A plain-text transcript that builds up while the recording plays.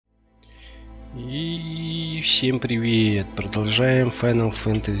И всем привет! Продолжаем Final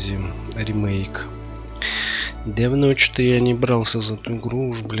Fantasy Remake. Давно что-то я не брался за эту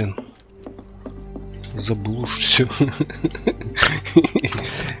игру уж, блин. Забыл уж все.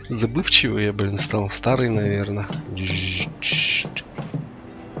 Забывчивый я, блин, стал. Старый, наверное.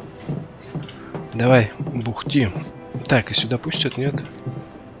 Давай, бухти. Так, и сюда пустят, нет?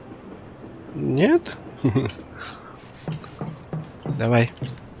 Нет? Давай.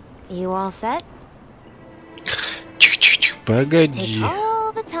 You all set? Чик-чик-чик, погоди. Take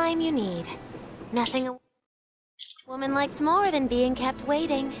all the time you need. Nothing a woman likes more than being kept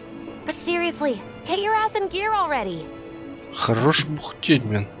waiting. But seriously, get your ass in gear already. Хорош бухтеть,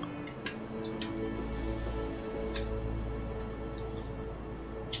 блин.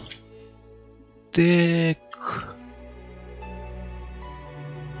 Так.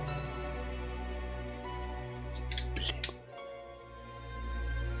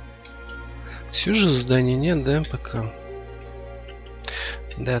 Все же заданий нет, да, пока?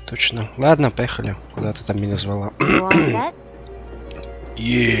 Да, точно. Ладно, поехали. Куда ты там меня звала?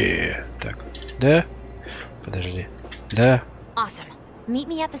 Так. Да? Подожди. Да. Awesome. Meet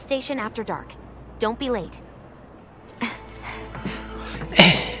me at the station after dark. Don't be late.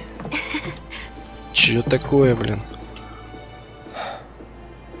 Чё такое, блин?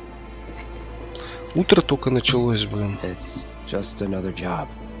 Утро только началось, блин. It's just another job.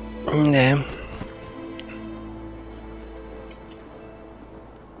 Да.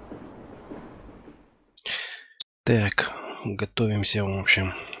 Так, готовимся, в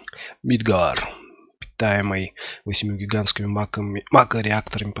общем. Мидгар, питаемый 8 гигантскими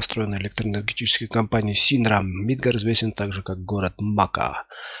мака-реакторами, построенной электроэнергетической компанией Синра. Мидгар известен также как город Мака.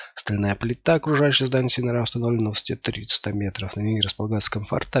 Стальная плита, окружающая здание Синра, установлена на высоте 300 метров. На ней располагаются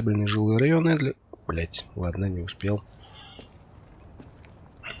комфортабельные жилые районы для... Блять, ладно, не успел.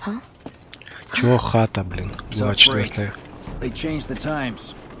 Чё хата, блин? 24-я.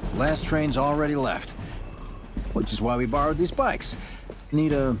 Which is why we borrowed these bikes.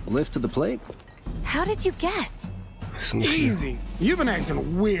 Need a lift to the plate? How did you guess? Easy. You've been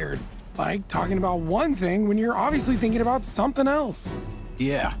acting weird. Like talking about one thing when you're obviously thinking about something else.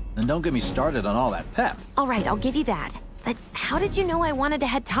 Yeah, and don't get me started on all that pep. All right, I'll give you that. But how did you know I wanted to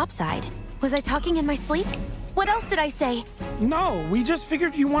head topside? Was I talking in my sleep? What else did I say? No, we just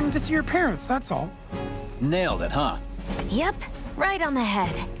figured you wanted to see your parents, that's all. Nailed it, huh? Yep, right on the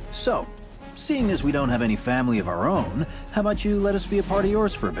head. So, seeing as we don't have any family of our own, how about you let us be a part of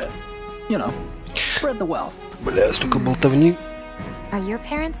yours for a bit? You know, spread the wealth. Бля, столько болтовни. Are your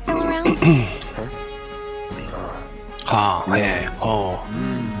parents still around?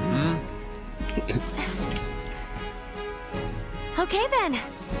 Okay then.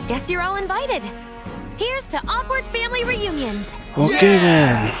 Guess you're all invited. Here's to awkward family reunions. Окей,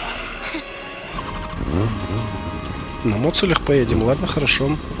 man. На моцелях поедем, ладно,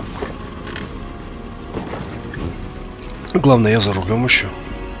 хорошо. Главное, я за рулем еще.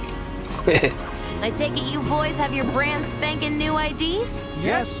 I take it you boys have your brand spanking new IDs?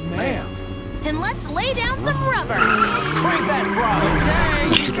 Yes, ma'am. Then let's lay down some rubber. Crank that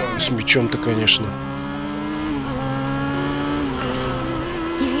throttle. С мечом-то, конечно.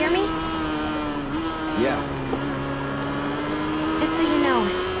 You hear me? Yeah. Just so you know,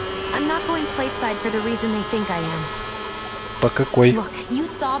 I'm not going plateside for the reason they think I am. По какой? Look, you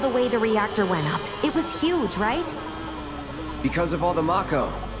saw the way the reactor went up. It was huge, right? Because of all the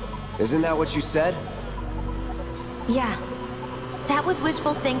Mako. Isn't that what you said? Yeah. That was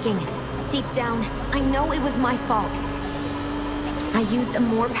wishful thinking. Deep down, I know it was my fault. I used a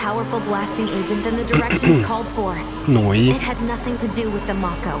more powerful blasting agent than the directions called for. Ну и? It had nothing to do with the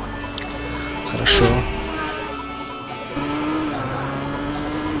Mako. Хорошо.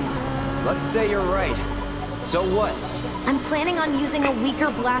 Let's say you're right. So what? I'm planning on using a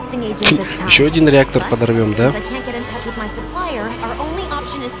weaker blasting agent this time. Еще один реактор подорвем, да? Since I can't get in touch with my supplier, our only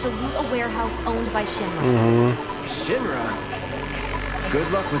option is to loot a warehouse owned by Shinra. Shinra?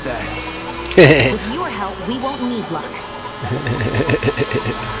 Good luck with that. With your help, we won't need luck.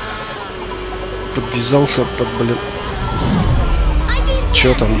 Подвязался под, блин.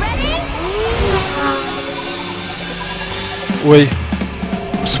 Чё там? Ой.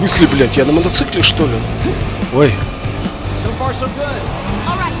 В смысле, блядь, я на мотоцикле, что ли? Ой.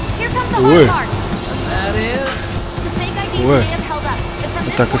 Ой. Ой.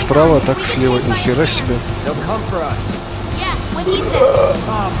 Так, и справа, так и слева. Нихера себе.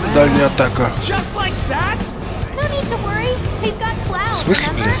 Дальняя атака. В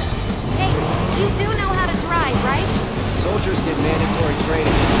смысле, блядь?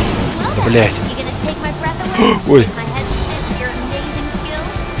 Да, блядь. Ой.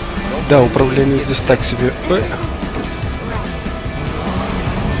 Да, управление здесь так себе. Ой.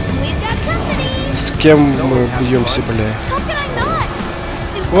 С кем мы бьемся, бля?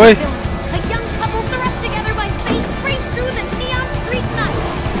 Ой!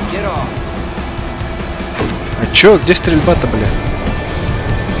 А чё, где стрельба-то, бля?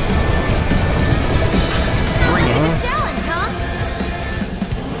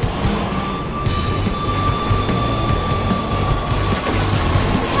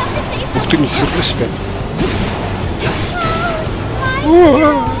 Ух ты, нихера про себя.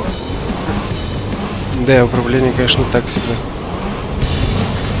 Да, управление, конечно, так себе.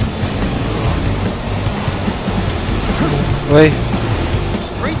 Ой.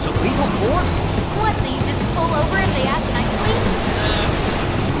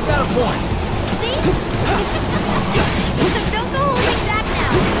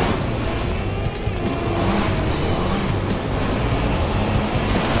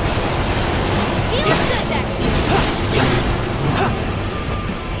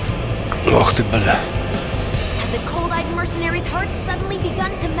 Ох ты, бля.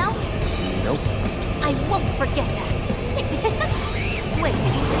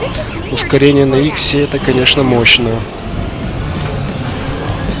 Ускорение на X это, конечно, мощно.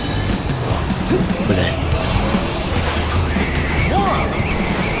 Бля.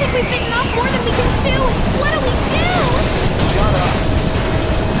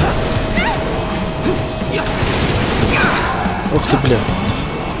 Ух ты, бля.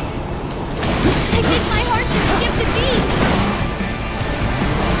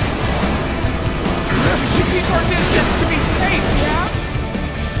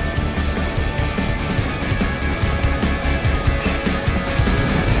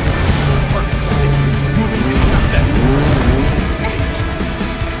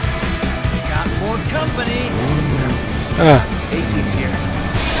 А.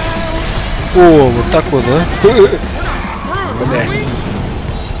 О, вот так вот, да? Бля.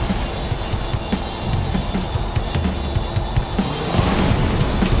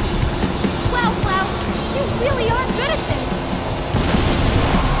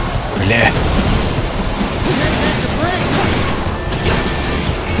 Бля.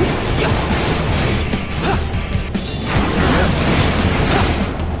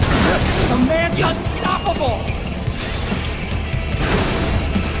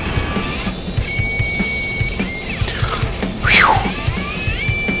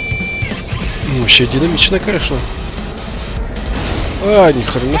 Вообще динамично, конечно. А, ни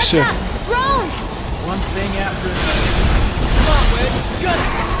хрена все.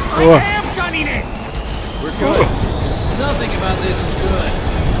 О.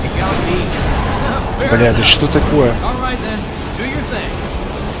 Бля, да что такое?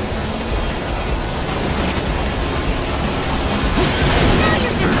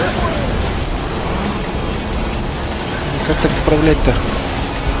 Как так управлять-то?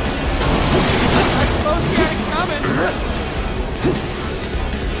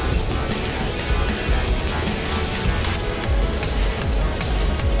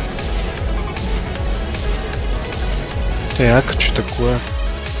 Так, что такое?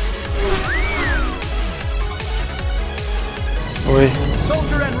 Ой.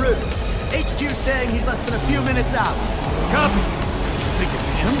 Soldier en route. HQ saying he's less than a few minutes out. Copy. Think it's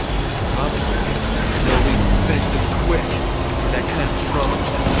him? Probably. No reason to finish this quick. That kind of trouble.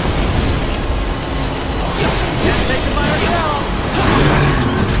 Can't take it by ourselves.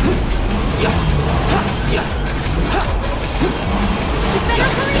 You better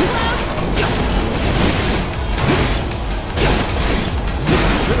hurry, Cloud.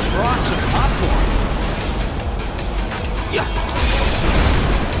 Could have brought some popcorn.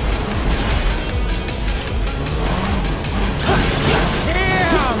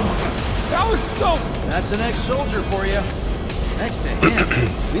 Damn! That was so... That's an ex-soldier for you. Next to him,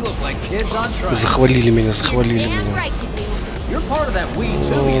 we look like kids on trial. Захвалили меня, захвалили меня. You're part of that we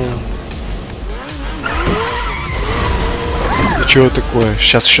too. И чего такое?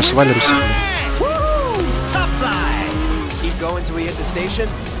 Сейчас еще свалимся. Keep going till we hit the station.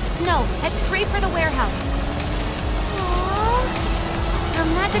 No, head straight for the warehouse. Aww. Our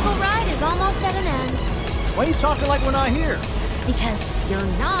magical ride is almost at an end. Why are you talking like we're not here? Because you're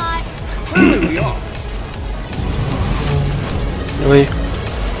not. Clearly we are. Ой.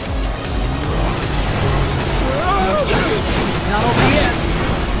 Not over yet.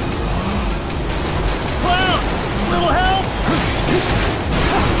 Well, little help.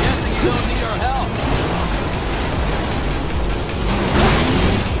 Guessing you don't need our help.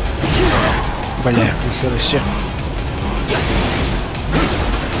 Бля, нихера себе.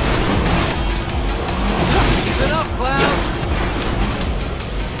 Enough, Cloud.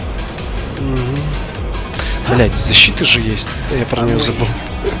 Блять, защита же есть. Я про нее забыл.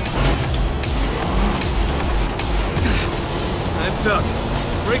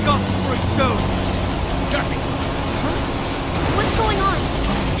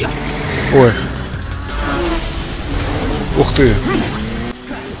 Ой. Ух ты.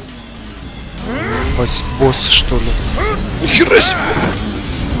 Босс, что ли? Нихера себе.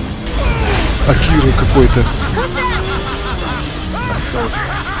 Акира какой-то.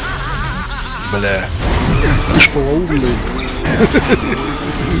 Бля. Ты ж полоумный.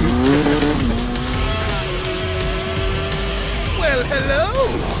 Well, hello.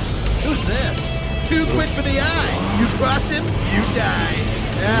 Who's this? Too quick for the eye. You cross him, you die.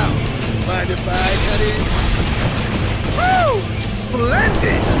 Now, mind if I cut in? Woo!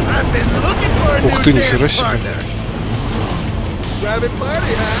 Splendid! I've been looking for a new dance partner. Private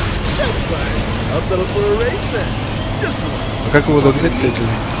party, huh? That's fine. I'll settle for a race then. Just one. А как его догнать-то это?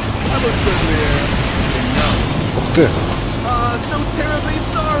 Ух ты! So terribly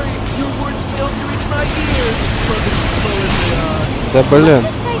sorry. Your words fail to reach my ears. Да блин.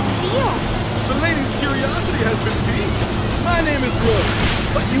 The lady's curiosity has been piqued. My name is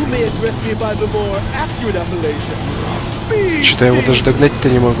Rose, but you may address me by the more accurate appellation. Что-то я его даже догнать-то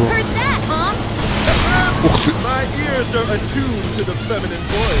не могу. Ух ты! My ears are attuned to the feminine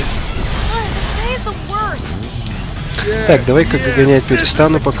voice. Так, давай-ка гонять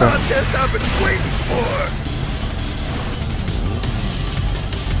перестану пока.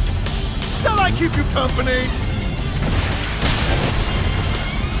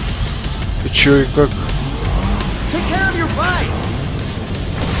 И чё и как?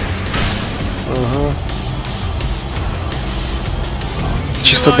 Ага.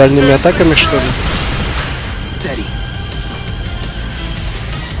 Чисто дальними атаками, что ли?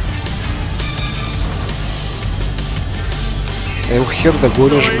 А его хер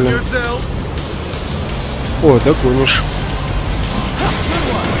догонишь, блин. О, догонишь.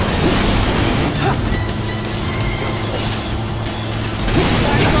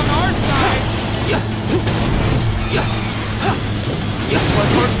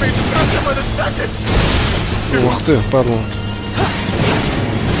 Ух ты, пару.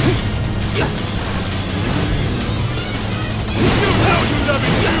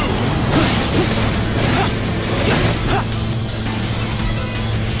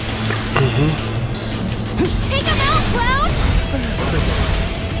 Take him out, Cloud!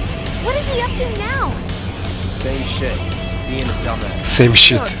 What is he up to now? Same shit. Being a dumbass. Same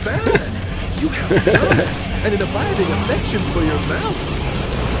shit. You have promise and an abiding affection for your mount.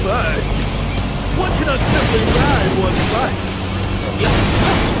 But one cannot simply ride one's bike.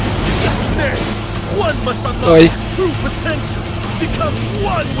 Nay, one must unlock its true potential. Become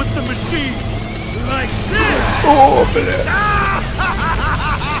one with the machine. Like this. О, бля.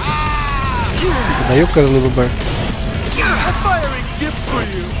 Да ёкарный выбор. A fiery gift for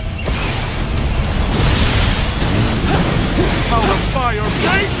you. Our fire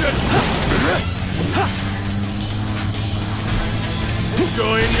radiant.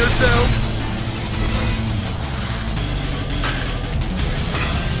 Enjoying yourself?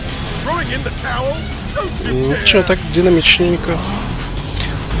 Throwing in the towel? Don't you Ну dare. чё, так динамичненько.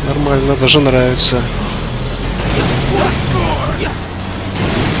 Нормально, даже нравится.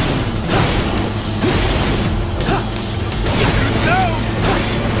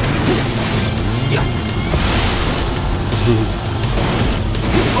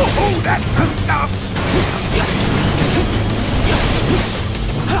 Oh, that's the stuff!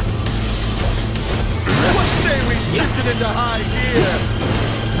 What say we shift it into high gear?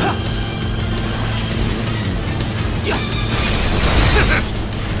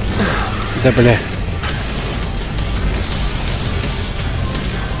 Да бля.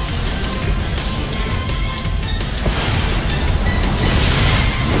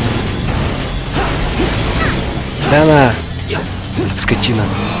 Да на! Скотина.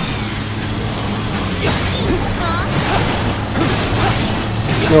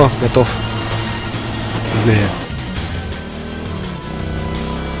 О, готов. Да.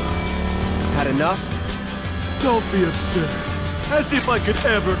 Had enough? Don't be absurd. As if I could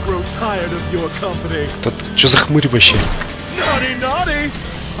ever grow tired of your company. Что за хмырь вообще? Naughty, naughty!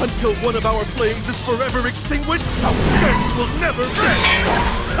 Until one of our flames is forever extinguished, our dance will never end!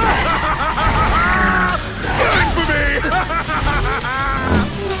 Going for me!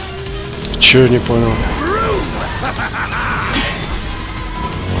 Чё, не понял?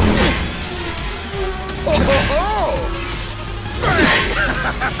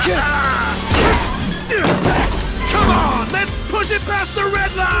 Come on, let's push it past the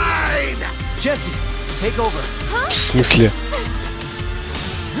red line! Jesse, take over. В смысле?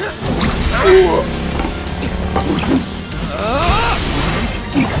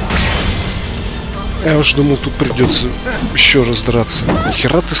 Я уж думал, тут придется еще раз драться.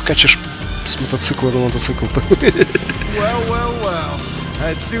 Нихера ты скачешь с мотоцикла на мотоцикл. Well, well, well.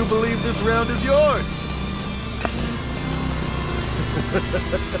 I do believe this round is yours.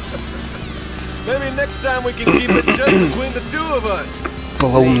 Maybe next time we can keep it just between the two of us.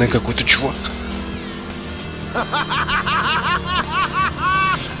 Полоумный какой-то чувак.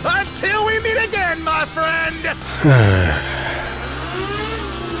 Until we meet again, my friend.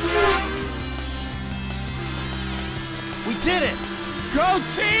 We did it. Go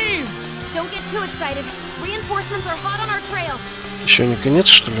team! Don't get too excited. Reinforcements are hot on our trail. Еще не конец,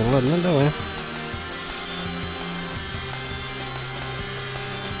 что ли? Ладно, давай.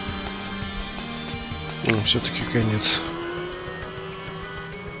 Ну, все-таки конец.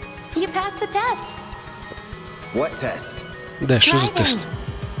 You passed the test. What test? Да, что за тест?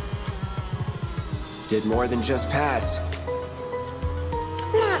 Did more than just pass.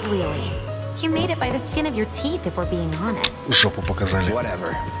 Not really. You made it by the skin of your teeth, if we're being honest. Жопу показали.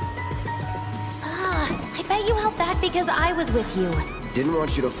 Whatever. I bet you held back because I was with you. Didn't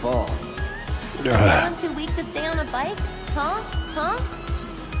want you to fall. I'm too weak to stay on a bike? Huh? Huh?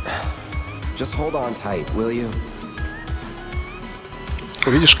 Just hold on tight, will you?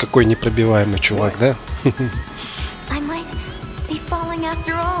 Видишь, какой непробиваемый чувак, да? I might be falling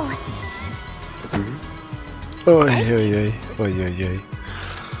after all. Ой-ой-ой, ой-ой-ой.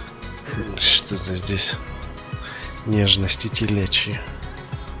 Что за здесь нежности телячьи?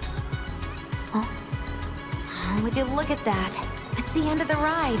 Oh, would you look at that? It's the end of the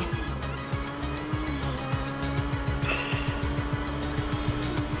ride.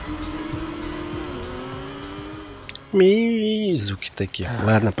 Ми, звуки такие.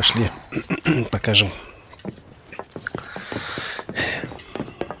 Ладно, пошли. Покажем.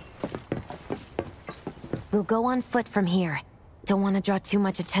 We'll go on foot from here. Don't want to draw too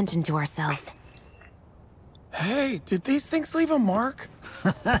much attention to ourselves. Hey, did these things leave a mark?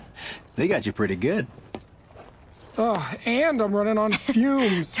 They got you pretty good. Oh, and I'm running on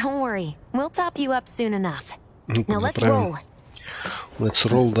fumes. Don't worry. We'll top you up soon enough. Ну, Now let's правильно. roll. Let's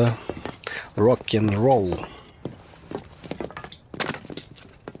roll, да. Rock and roll.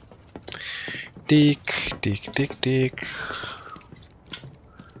 Тик, тик, тик, тик.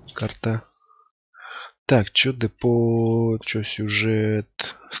 Карта. Так, чё депо, чё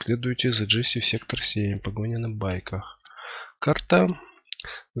сюжет. Следуйте за Джесси в сектор 7. Погоня на байках. Карта.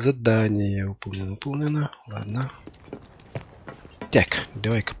 Задание. Выполнено. Ладно. Так,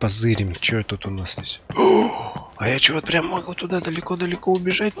 давай-ка позырим. Чё тут у нас здесь? О, а я чё, вот прям могу туда далеко-далеко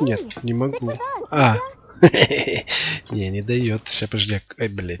убежать? Нет, не могу. А. Не дает. Сейчас, подожди. Ай,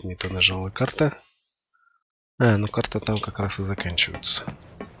 блядь, не то нажала. Карта. А, ну карта там как раз и заканчивается.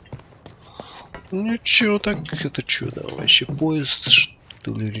 Ничего так, это чудо. Вообще поезд,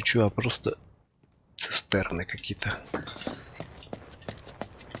 что ли, или что? А просто цистерны какие-то.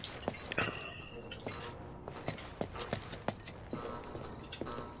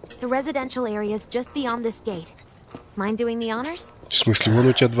 The residential area is just beyond this gate. Mind doing the honors? В смысле, вон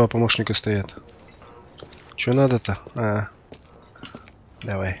у тебя два помощника стоят. Что надо-то? А.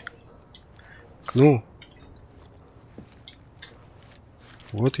 Давай. Ну.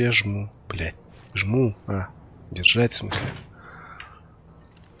 Вот я жму, блядь. Жму. А. Держать, в смысле.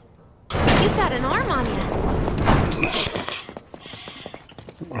 You've got an arm on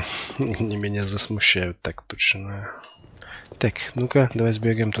you. Не меня засмущают так точно. Так, ну-ка, давай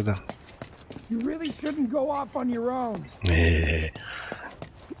сбегаем туда. You really shouldn't go off on your own.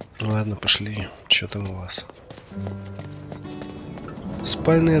 Ладно, пошли. Что там у вас?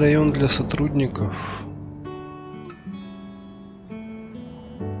 Спальный район для сотрудников.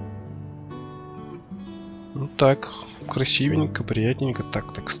 Ну так, красивенько, приятненько.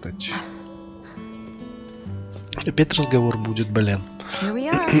 Так-то, кстати. Опять разговор будет, блин. Here we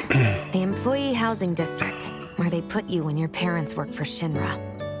are. The employee housing district, where they put you when your parents work for Shinra.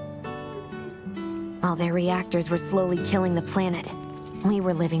 While their reactors were slowly killing the planet, we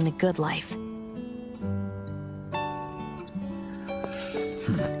were living the good life.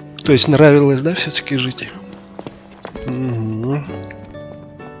 То есть нравилось, да, все-таки жить? Угу.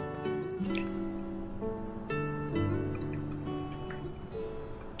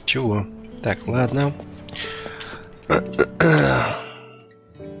 Чего? Так, ладно.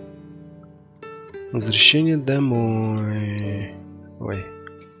 Возвращение домой. Ой.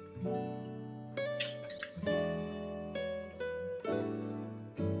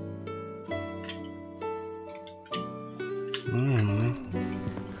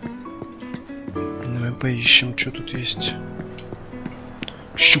 Давай поищем, что тут есть.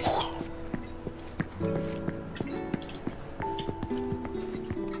 Щух.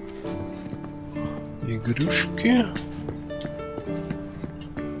 игрушки.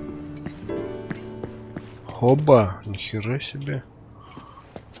 Хоба, нихера себе.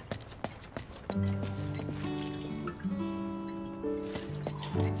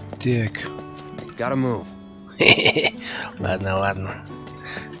 Так. Gotta move. Ладно, ладно.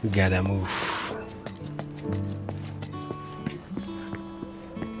 Gotta move.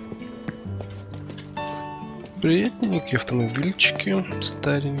 Приятненькие автомобильчики,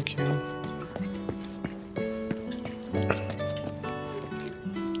 старенькие.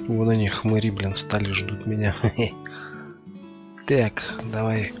 Вон они, хмыри, блин, стали, ждут меня. Так,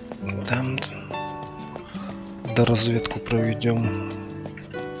 давай там до разведку проведем.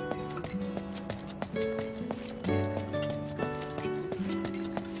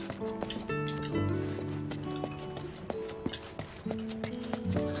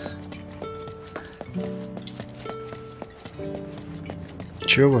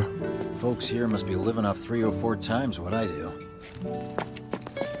 Чего? Folks here must be living off 3 or 4 times what I do.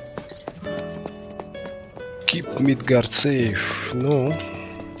 Keep Midgard safe. Ну.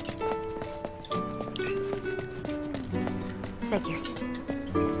 Figures.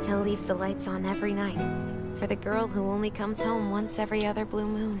 Still leaves the lights on every night. For the girl who only comes home once every other blue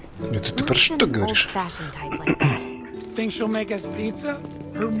moon. Это ты про что говоришь? Old-fashioned type like that. Think she'll make us pizza?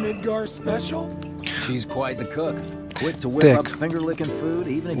 Her Midgar special? She's quite the cook. Quick to whip up finger-licking food,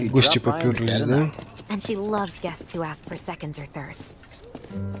 even if you Гости drop by and попёрлись, get да? enough. And she loves guests who ask for seconds or thirds.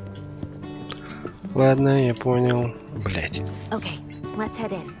 Ладно, я понял. Блять. Okay, let's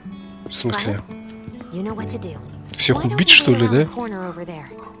head in. В смысле? You know what to do. Всех Why don't убить, we что wait ли, around да? the corner over there?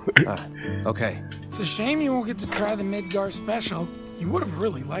 Okay. It's a shame you won't get to try the Midgar special. You would have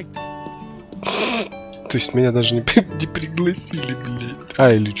really liked it. То есть меня даже не пригласили, блядь.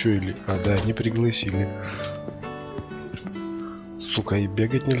 А, или что, или... А, да, не пригласили. Сука, и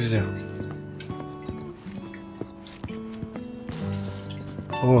бегать нельзя.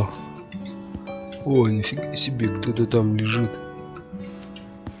 О! О, нифига себе, кто-то там лежит.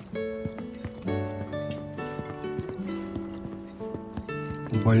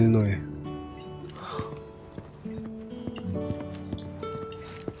 Больной.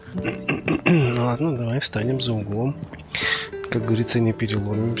 Ну ладно, давай встанем за углом. Как говорится, не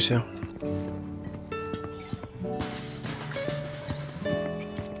переломимся.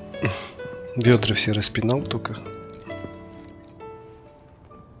 Бедра все распинал только.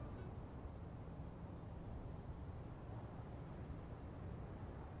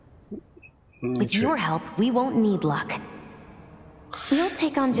 With your help, we won't need luck. You'll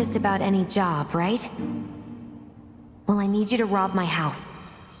take on just about any job, right? Well, I need you to rob my house.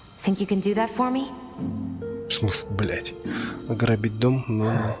 Think you can do that for me? В смысле, блять? Ограбить дом? Ну...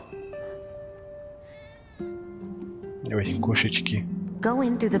 Ой, кошечки. Go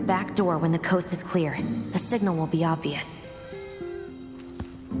in through the back door when the coast is clear. The signal will be obvious.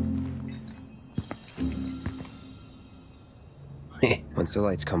 Once the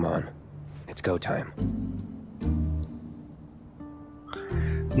lights come on, it's go time.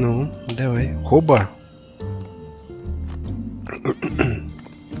 Ну, давай. Хоба.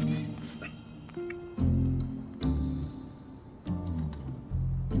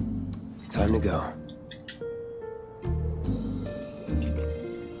 Time to go.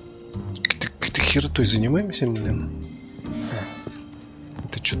 Ты херотой занимаемся, блин?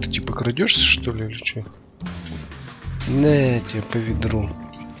 Ты что-то типа крадешься, что ли, или что? На тебе по ведру.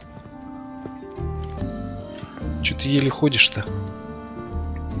 Че ты еле ходишь-то?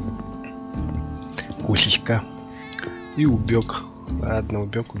 Кусечка. И убег. Ладно,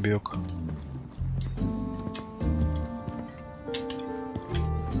 убег.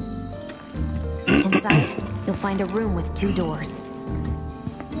 Inside, you'll find a room with 2 doors.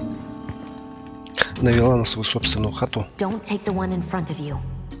 Навела на свою собственную хату. Don't take the one in front of you.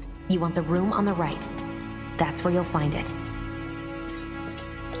 You want the room on the right. That's where you'll find it.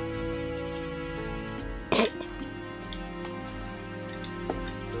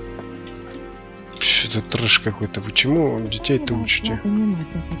 Что-то трэш какой-то. Вы чему детей-то учите?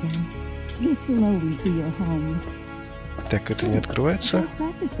 Так, это не открывается.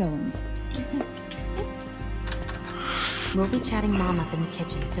 We'll be chatting Mom up in the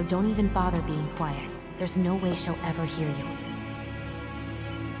kitchen, so don't even bother being quiet. There's no way she'll ever hear you.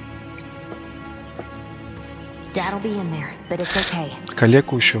 Dad'll be in there, but it's okay.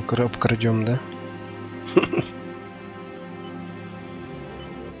 Калеку еще обкрадем, да?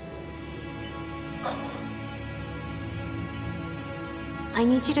 I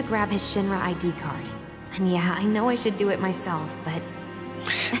need you to grab his Shinra ID card. And yeah, I know I should do it myself, but...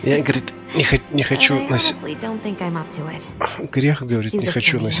 Я, говорит, не хочу на себя... honestly don't think I'm up to it. Грех, говорит, не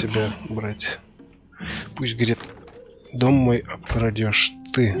хочу на себя брать. Пусть говорит, дом мой крадешь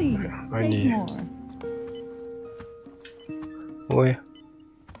ты, а не... Ой.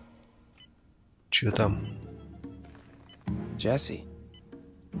 Чё там? Jesse.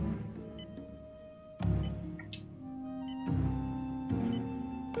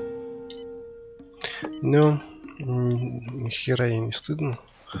 Ну, нихера ей не стыдно.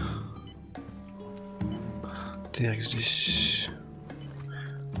 Так, здесь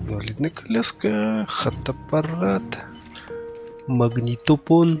инвалидная коляска, фотоаппарат,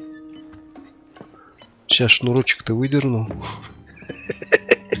 магнитофон. Сейчас шнурочек-то выдерну.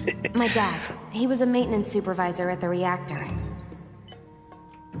 My dad. He was a maintenance supervisor at the reactor.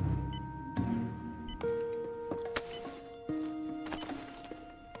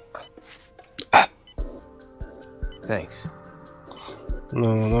 Thanks.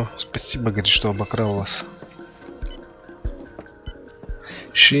 Ну, спасибо, говорит, что обокрал вас.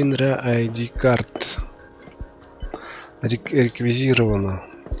 Шинра ID карт. Реквизировано.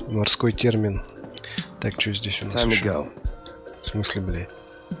 Морской термин. Так, что здесь у нас еще? В смысле, блядь?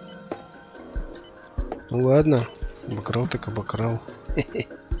 Ну ладно. Обокрал так обокрал.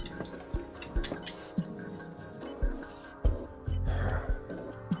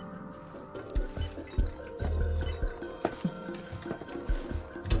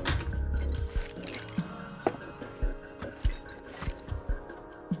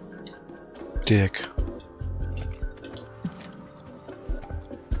 Так.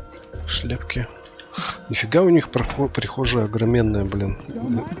 Шляпки. Нифига у них прихожая огроменная, блин.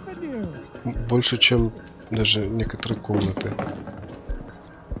 Больше, чем даже некоторые комнаты.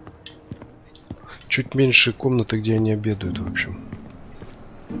 Чуть меньше комнаты, где они обедают, в общем.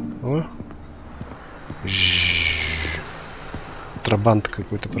 О. Трабант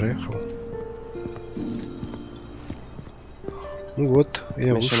какой-то проехал. Ну вот,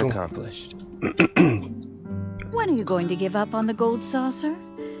 я вышел. When are you going to give up on the gold saucer?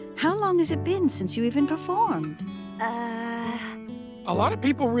 How long has it been since you even performed? A lot of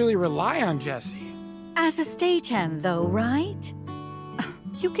people really rely on Jesse. As a stagehand, though, right?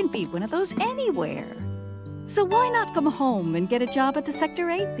 You can be one of those anywhere. So why not come home and get a job at the Sector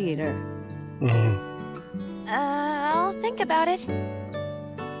 8 theater? I'll think about it.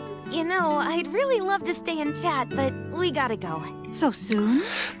 You know, I'd really love to stay and chat, but we gotta go. So soon?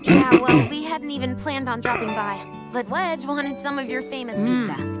 Yeah, well, we hadn't even planned on dropping by. But Wedge wanted some of your famous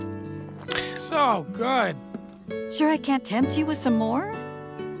pizza. So good. Sure I can't tempt you with some more?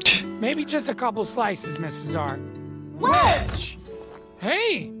 Maybe just a couple slices, Mrs. R. Wedge!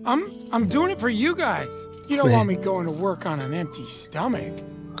 Hey, I'm doing it for you guys. You don't want me going to work on an empty stomach.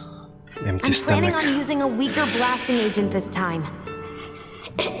 I'm planning on using a weaker blasting agent this time.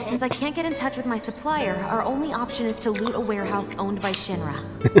 Since I can't get in touch with my supplier, our only option is to loot a warehouse owned by Shinra.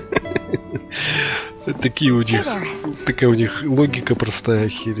 Такие у них, такая у них логика простая,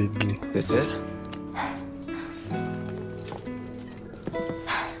 охереть, блин. That's it?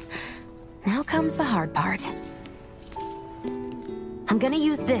 Now comes the hard part. I'm gonna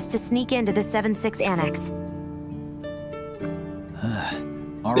use this to sneak into the 7-6 annex.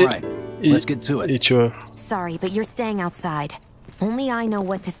 All right, let's get to it. И чё? Sorry, but you're staying outside. Only I know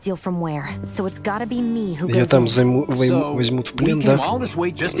what to steal from where, so it's gotta be me who Я goes там in. возьмут в плен, we да? came all this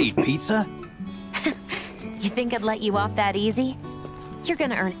way just to eat pizza? You think I'd let you off that easy? You're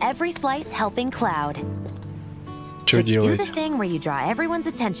gonna earn every slice helping Cloud. Чё Just do делать? the thing where you draw everyone's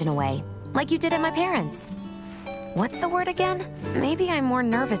attention away, like you did at my parents'. What's the word again? Maybe I'm more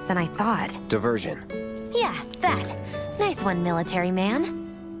nervous than I thought. Diversion. Yeah, that. Nice one, military man.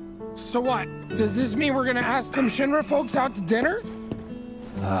 So what? Does this mean we're gonna ask some Shinra folks out to dinner?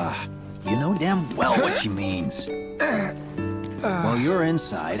 You know damn well what she means. While you're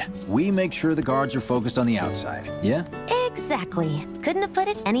inside, we make sure the guards are focused on the outside, yeah? Exactly. Couldn't have put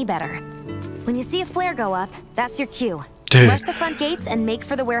it any better. When you see a flare go up, that's your cue. Dude. Rush the front gates and make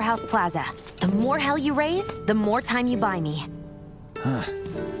for the warehouse plaza. The more hell you raise, the more time you buy me.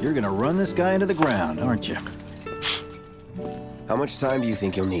 You're gonna run this guy into the ground, aren't you? How much time do you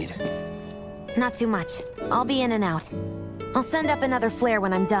think you'll need? Not too much. I'll be in and out. I'll send up another flare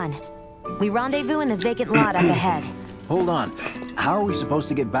when I'm done. We rendezvous in the vacant lot up ahead. Hold on. How are we supposed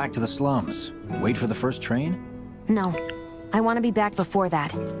to get back to the slums? Wait for the first train? No. I want to be back before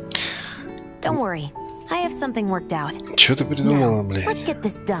that. Don't worry. I have something worked out. Чё ты придумала, Now, блин? let's get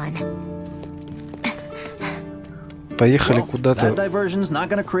this done. Поехали That куда-то diversion's not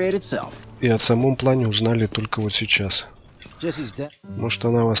gonna create itself. и о самом плане узнали только вот сейчас. Jesse's dad Может,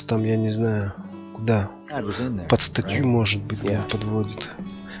 она вас там, я не знаю, куда? was in there. Под статью, может быть, блин, подводит.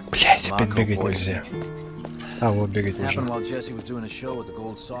 Блять, опять бегать нельзя. А, вот бегать Happened можно. while Jesse was doing a show with the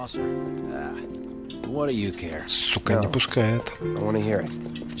gold saucer. what do you care? Сука, не пускает. I want to hear it.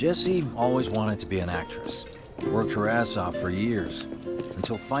 Jessie always wanted to be an actress. Worked her ass off for years.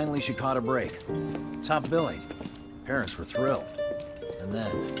 Until finally she caught a break. Top billing. Parents were thrilled. And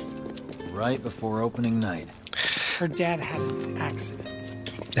then, right before opening night, Her dad had an accident.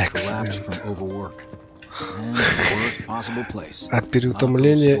 collapsed from overwork. And the worst possible place. От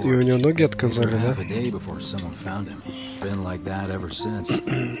переутомления и у него ноги отказали, да? Half a day before someone found him. Been like that ever since.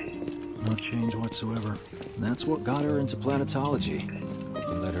 No change whatsoever. That's what got her into planetology.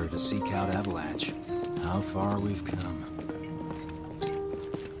 Led her to seek out Avalanche. How far we've come.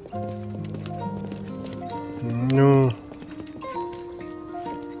 Ну...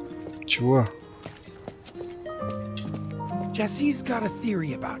 Чего? Jessie's got a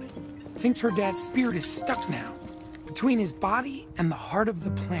theory about it. Thinks her dad's spirit is stuck now, between his body and the heart of the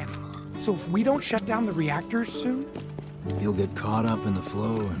planet. So if we don't shut down the reactors soon... He'll get caught up in the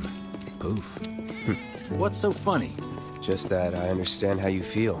flow and poof. What's so funny? Just that I understand how you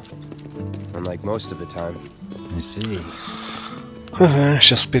feel. Unlike most of the time. I see. Ага,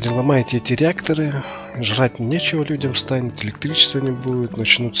 сейчас переломайте эти реакторы. Жрать нечего людям станет, электричества не будет,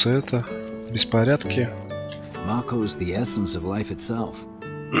 начнутся беспорядки. Mako is the essence of life itself.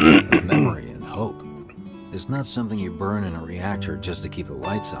 Memory and hope. It's not something you burn in a reactor just to keep the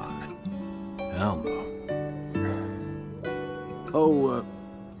lights on. Hell no. Oh,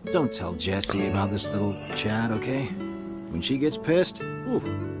 don't tell Jessie about this little chat, okay? When she gets pissed, ooh,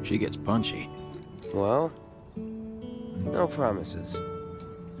 she gets punchy. Well, no promises.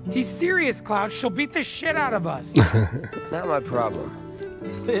 He's serious, Cloud. She'll beat the shit out of us. Not my problem.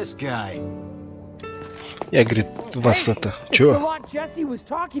 This guy. Я, говорит, вас это... Чё? Jessie was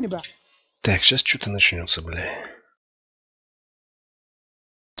talking about. Так, сейчас что-то начнется, бля.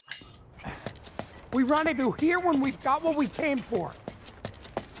 We rendezvous here when we've got what we came for.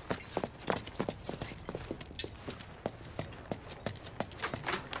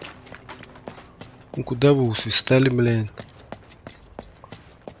 Ну куда вы усвистали, блядь?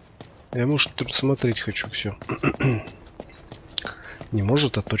 Я, может, тут смотреть хочу все. Не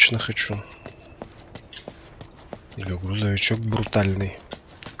может, а точно хочу. Или грузовичок брутальный.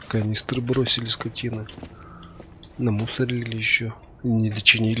 Канистры бросили, скотины. Намусорили еще. Не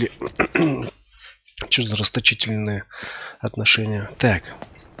дочинили. Что за расточительные отношения? Так.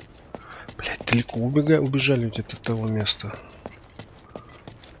 Блять, далеко убежали где-то от того места.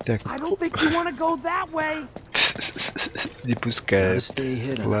 Так. Не пускает.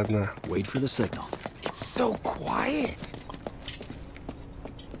 Ладно.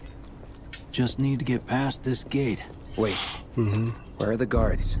 Just need to get past this gate. Wait. Where are the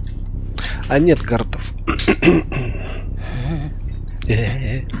guards? А нет гардов.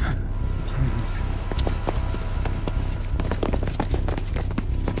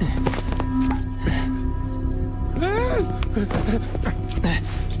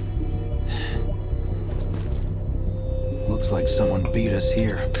 Looks like someone beat us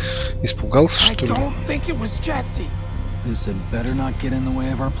here. Испугался, что ли? I don't think it was Jessie. This had better not get in the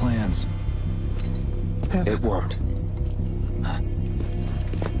way of our plans. It won't.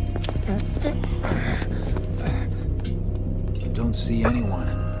 Don't see anyone.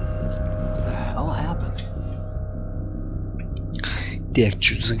 What the hell happened? Так,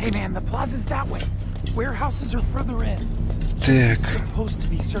 что за... Hey man, the plaza's that way. Warehouses are further in. Так. Supposed to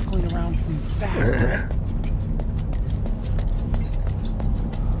be circling around from the back.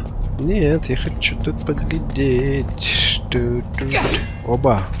 Нет, я хочу тут поглядеть. Что тут?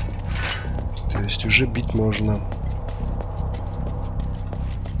 Оба. То есть уже бить можно.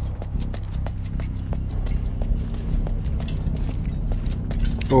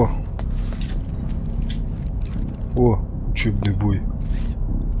 О! О! Учебный бой.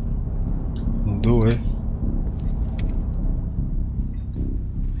 Ну давай.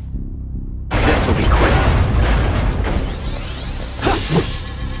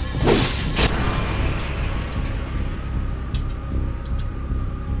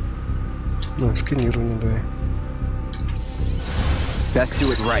 На, сканирование давай. Best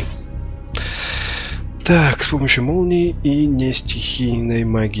do it right. Так, с помощью молнии и не стихийной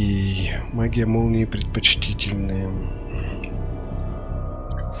магии. Магия молнии предпочтительная.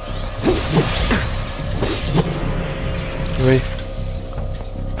 Ой.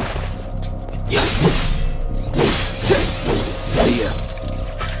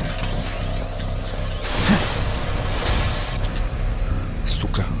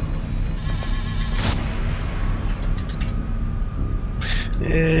 Сука.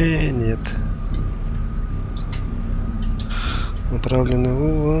 Нет.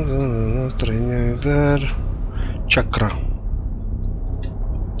 Направленный тройной удар. Чакра.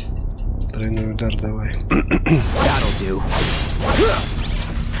 Тройной удар давай.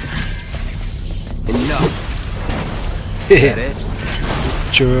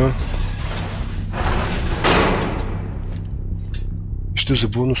 Чё? Что за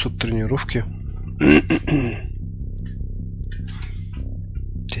бонус от тренировки?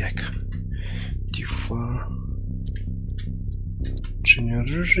 Так. Дифа.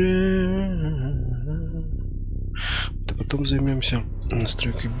 Да потом займемся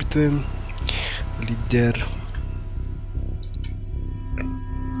настройкой битвы. Лидер.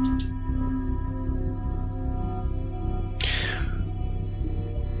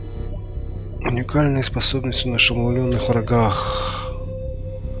 Уникальные способности на ошеломленных врагах.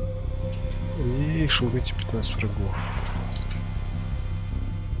 И шумите 15 врагов.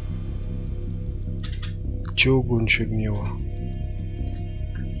 Чего гончая гнева?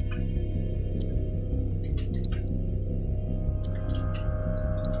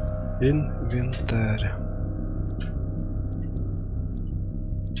 Инвентарь.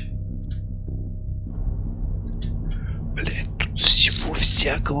 Блять, тут всего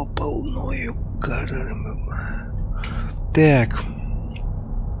всякого полною, карamba. Так.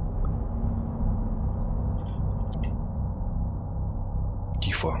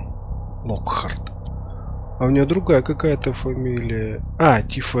 Тифа. Локхарт. А у нее другая какая-то фамилия. А,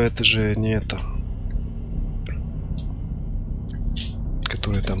 Тифа это же не это.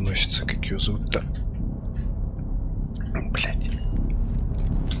 Которая там носится, как ее зовут-то. Блять.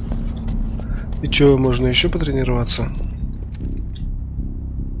 И чё, можно еще потренироваться?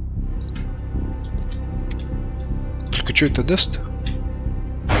 Только что это даст?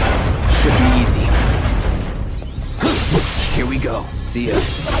 Here we go. See ya.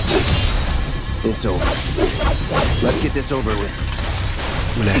 It's over. Let's get this over with.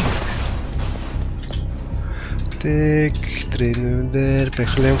 Бля. Так, тройной удар,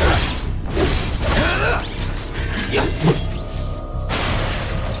 поехали.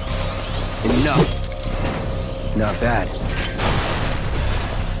 Enough. Not bad.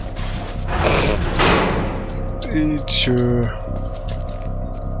 Ты чё?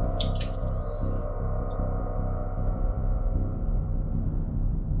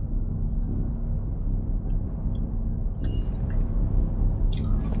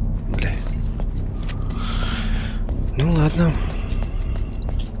 Бля. Ну ладно.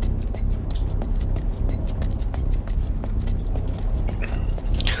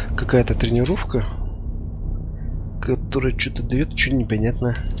 Какая-то тренировка, которая что-то дает, что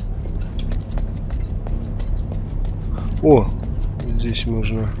непонятно. О, здесь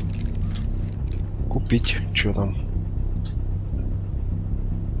можно купить, что там.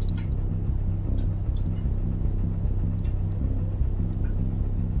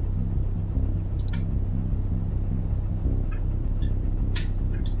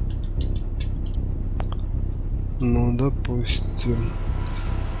 Ну, допустим.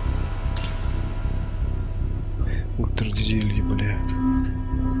 Зелье, бля.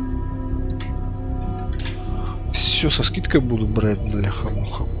 Все со скидкой буду брать,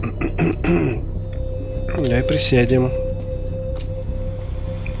 бляха-муха. Давай присядем.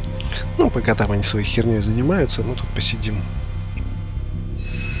 Ну, пока там они своей херней занимаются, мы тут посидим.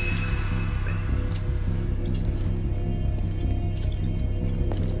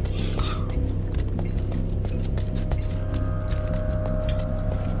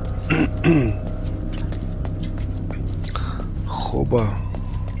 Хоба.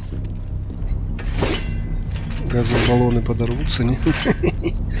 Газовые баллоны подорвутся, не?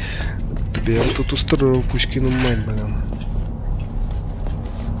 Тебе я вот тут устроил Кузькину мать, блин.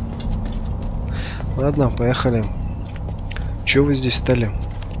 Ладно, поехали. Чего вы здесь стали?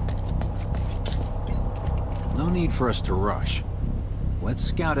 No need for us to rush. Let's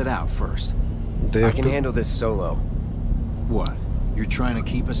scout it out first. I can handle this solo. What? You're trying to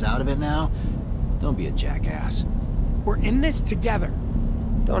keep us out of it now? Don't be a jackass. We're in this together.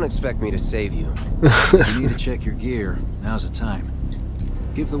 Don't expect me to save you. If you need to check your gear, now's the time.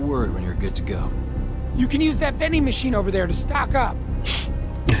 Give the word when you're good to go. You can use that vending machine over there to stock up.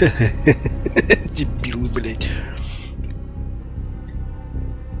 Дебилы, блядь.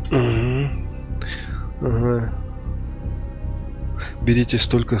 Ага. Берите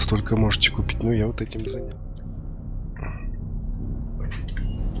столько, столько можете купить. Ну, я вот этим занял.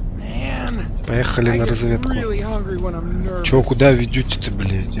 Поехали на разведку. Чё, куда ведете-то,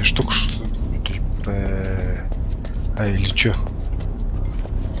 блядь? Я ж только что... А, или чё?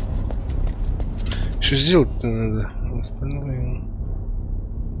 Что сделать-то надо?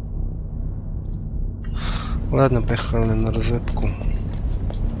 Ладно, поехали на разведку.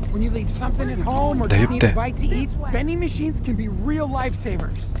 Да ёпта.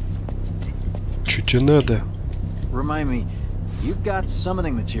 Чё тебе надо? Remind me, you've got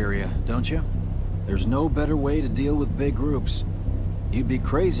summoning materia, don't you? There's no better way to deal with big groups. You'd be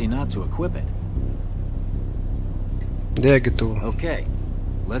crazy not to equip it. Да, я готов. Okay,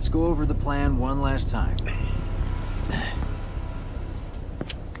 let's go over the plan one last time.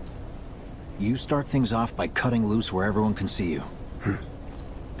 You start things off by cutting loose where everyone can see you.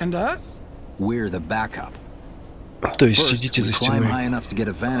 And us? We're the backup. То есть First, сидите we за climb high стеной. enough to get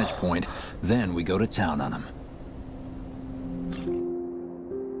a vantage point, then we go to town on them.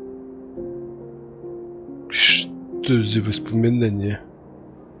 Что за воспоминания?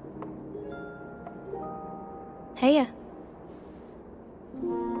 Hey.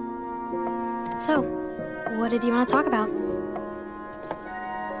 So, what did you want to talk about?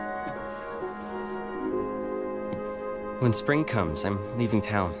 When spring comes, I'm leaving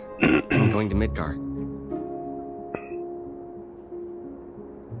town. I'm going to Midgar.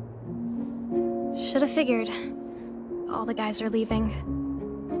 Should have figured. All the guys are leaving.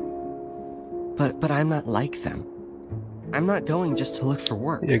 But I'm not like them. I'm not going just to look for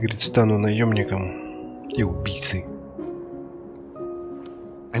work. Я, говорит, стану наемником и убийцей.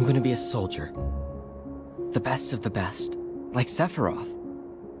 I'm going to be a soldier. The best of the best. Like Sephiroth.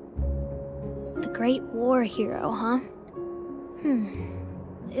 The Great War hero, huh?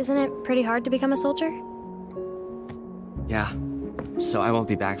 Isn't it pretty hard to become a soldier? Yeah. So I won't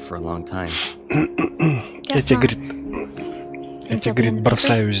be back for a long time. Я тебе, говорит, я тебе, говорит,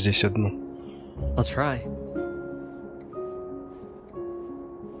 бросаю здесь одну. I'll try.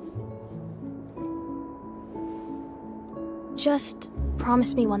 Just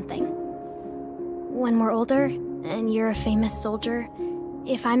promise me one thing. When we're older, and you're a famous soldier,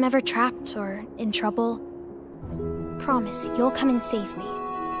 if I'm ever trapped or in trouble, promise you'll come and save me.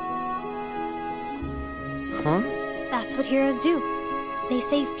 Huh? That's what heroes do. They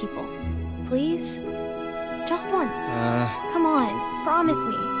save people. Please? Just once. Come on, promise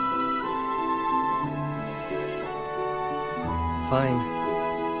me. Fine.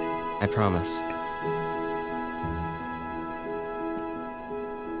 I promise.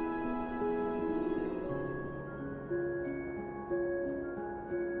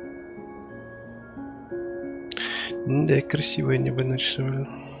 Да, красивое небо нарисовали.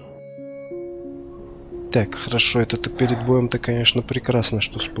 Так, хорошо, это ты перед боем-то, конечно, прекрасно,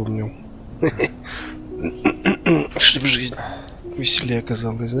 что вспомнил. Чтобы жизнь веселее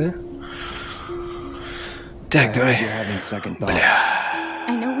оказалась, да? Так, давай. Бля.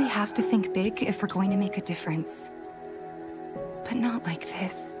 I know we have to think big if we're going to make a difference. But not like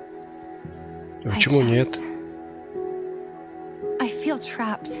this. Почему нет? I feel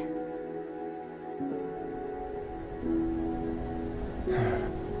trapped.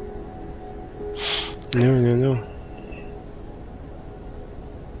 Ну.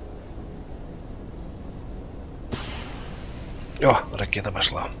 О, ракета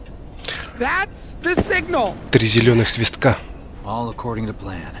пошла. That's the signal. 3 зеленых свистка. All according to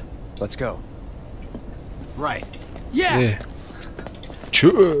plan. Let's go. Right. Yeah.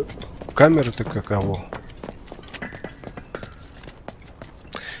 Чё? Камера-то каково?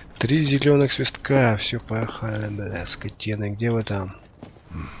 3 зеленых свистка. Все, поехали, бля, скотины. Где вы там?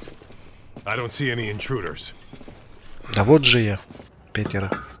 I don't see any intruders. Да вот же я. 5.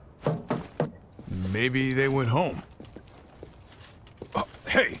 Maybe they went home. Oh,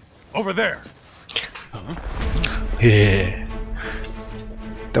 hey, over there.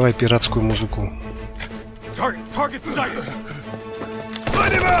 Давай пиратскую музыку. Target sighted.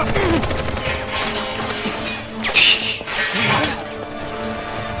 Light him up.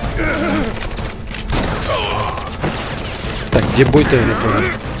 Так, где бой-то, я не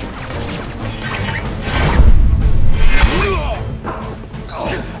понял.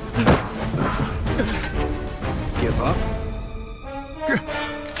 Give up?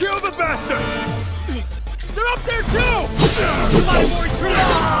 Kill the bastard. They're up there too! A lot more intruders!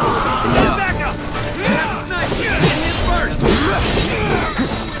 Get back up! That's nice! Get hit first!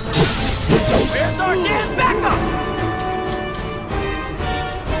 Where's our damn backup?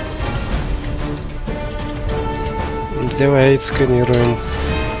 Давай сканируем.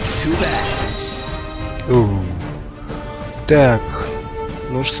 Так,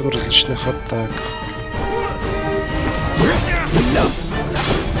 множество различных атак.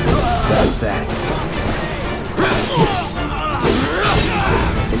 That's that.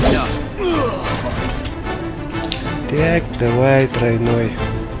 Так, давай тройной.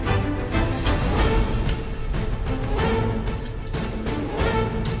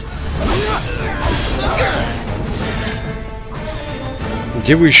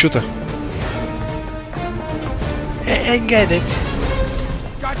 Где вы еще-то? I got it.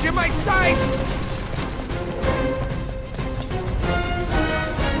 Got you in my sight!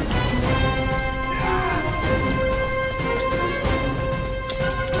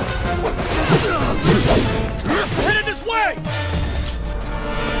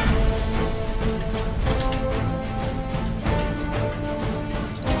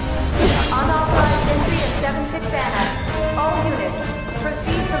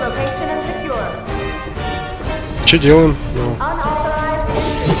 Что делаем? Ну.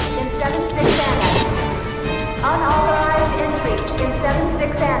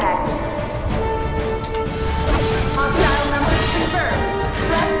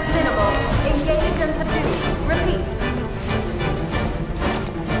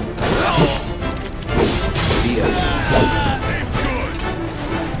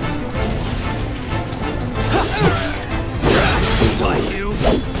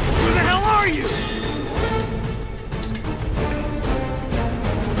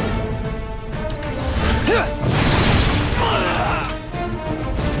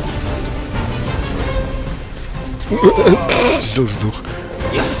 Взял сдух.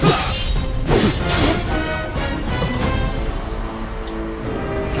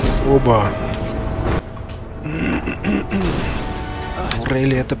 Оба.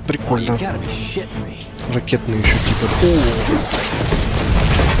 Турели, это прикольно. Ракетные еще типа.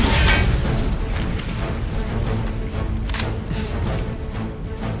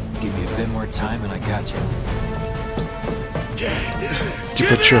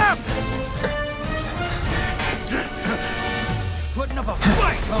 Типа чё?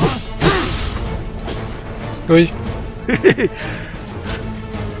 Ой.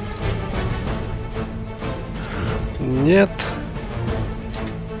 Нет.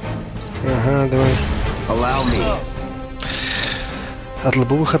 Ага, давай. От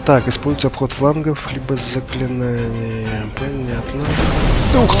лобовых атак используется обход флангов, либо заклинание. Понятно.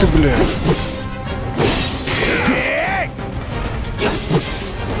 Ух ты, бля.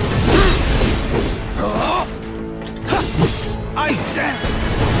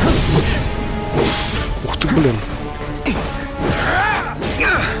 Ух ты, блин.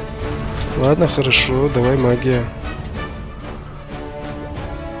 Ладно, хорошо, давай магия.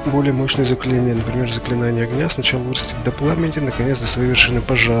 Более мощные заклинания, например, заклинание огня. Сначала вырастет до пламени, наконец до своей вершины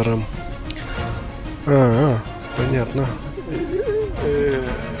пожаром. Понятно.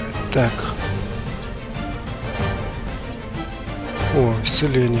 Так. О,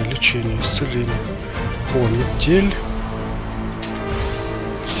 исцеление, лечение, исцеление. О, метель.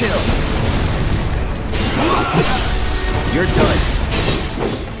 You're done.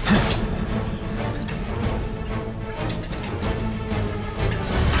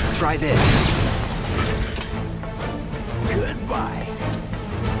 Try this. Goodbye.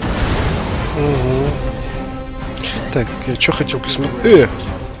 Угу. Так, я что хотел посмотреть?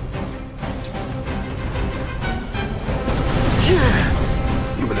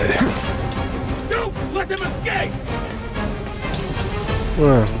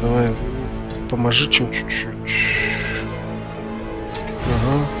 Бля. Давай поможи чем чуть-чуть.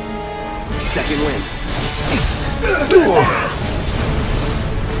 Ага.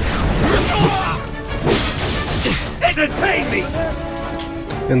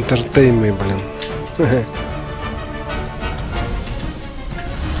 Entertain, блин.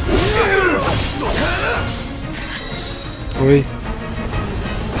 Ой.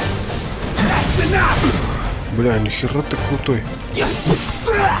 Бля, нихера ты крутой.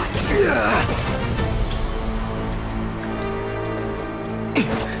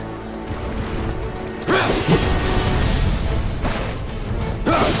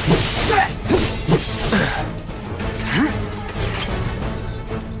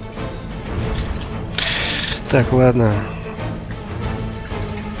 Так, ладно.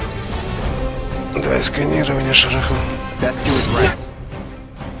 Давай сканирование шарахом.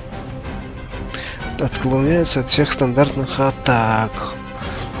 Отклоняется от всех стандартных атак.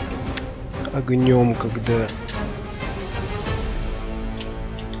 Огнем, когда...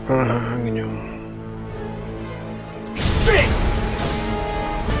 Ага, огнем.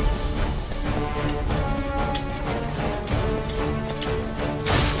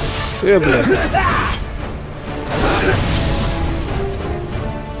 Бля.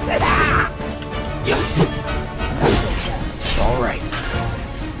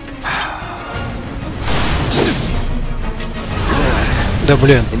 Да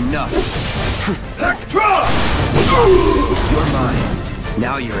блин.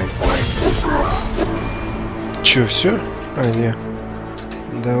 Чё, все? А, не.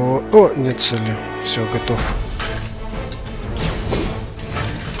 Да, о, нет цели. Все, готов.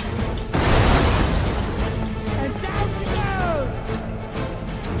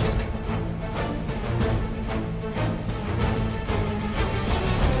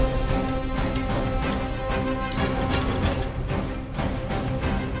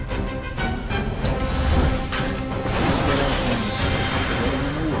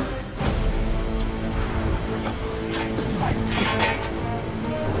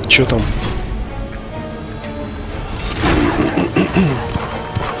 Чё там?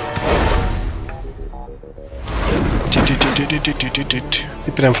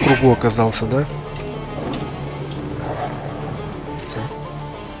 И прям в кругу оказался, да?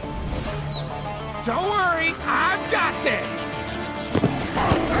 Don't worry, I've got this.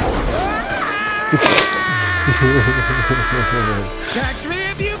 Catch me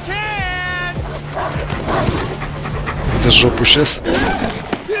if you can. За жопу сейчас.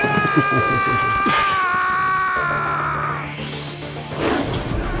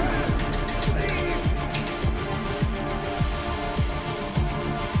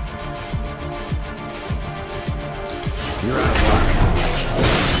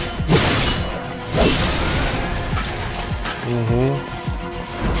 Угу.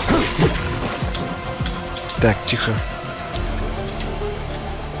 Так, тихо.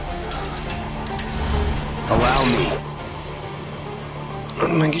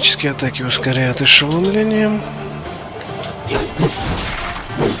 Магические атаки ускоряют ошеломлением.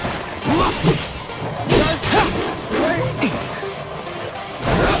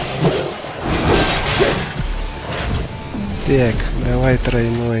 Так, давай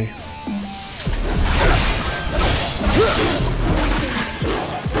тройной.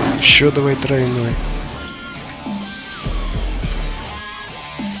 Еще давай тройной.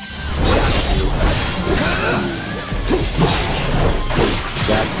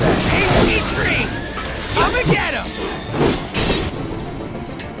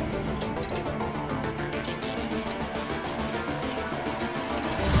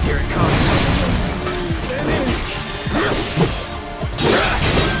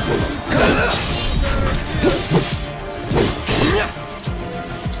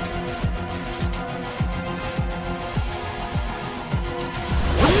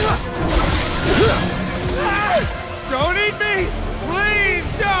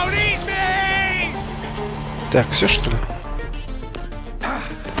 Так, все что ли?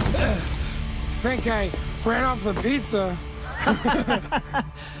 Think I ran off the pizza.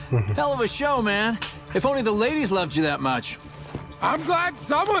 Hell of a show, man. If only the ladies loved you that much. I'm glad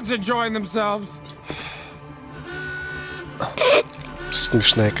someone's enjoying themselves.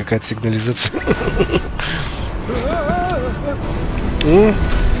 Смешная какая-то сигнализация.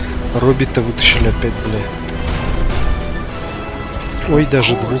 Робби-то вытащили опять, бля. Ой,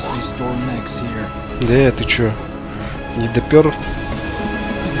 даже двух. Да, ты чё? Не допёр?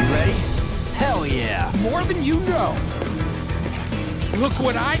 Hell yeah! More than you know. Look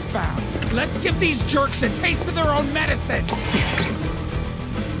what I found. Let's give these jerks a taste of their own medicine.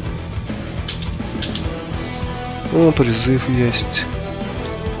 О, призыв есть.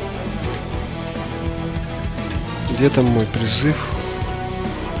 Где там мой призыв?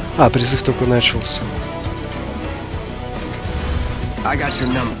 А, призыв только начался. I got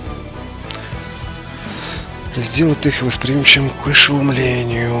your number. Сделать их восприимчивым к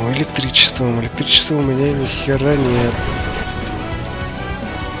ошеломлению. Электричеством. Электричества у меня ни хера нет.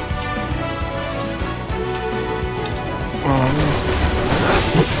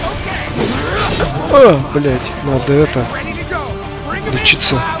 А, блять, надо это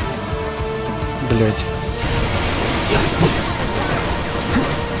лечиться. Блять.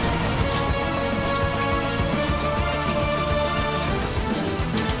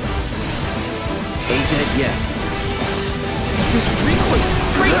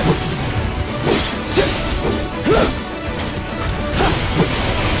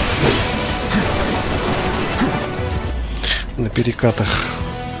 На перекатах.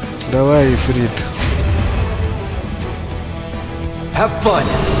 Давай, Фрид. Have fun.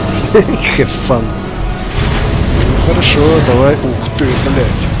 Have fun. Хорошо, давай. Ух ты,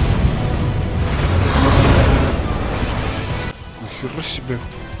 блядь. Нихера себе.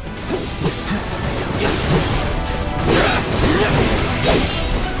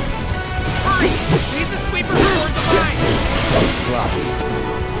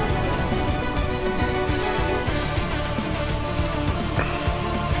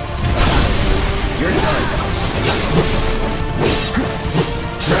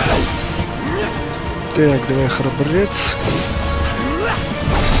 Так, давай храбрец.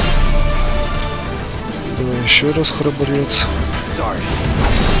 Давай еще раз храбрец.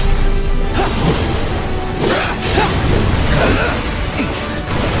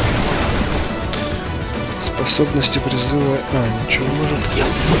 Способности призыва... А, ничего не может.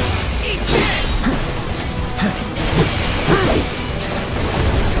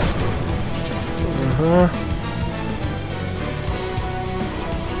 Ага.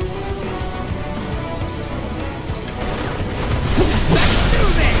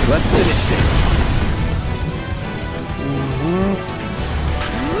 Let's finish this.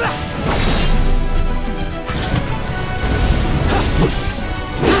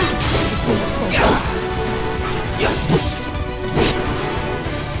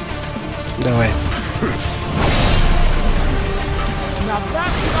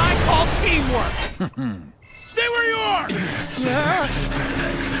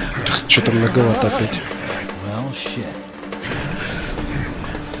 Что-то многовато опять. Well, shit.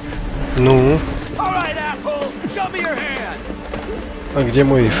 Ну? All right, assholes, show me your hands. А где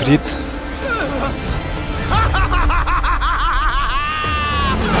мой ифрит?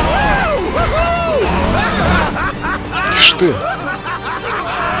 Ишь ты!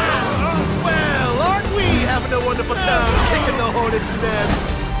 Well, aren't we having a wonderful time kicking the hornet's nest?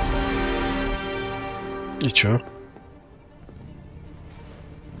 И чё?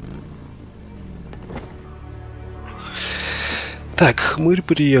 Так, хмырь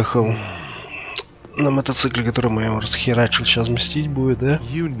приехал. На мотоцикле, который мы его расхерачил, сейчас мстить будет, да?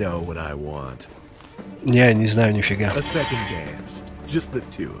 You know what I want. Не знаю нифига. A second dance. Just the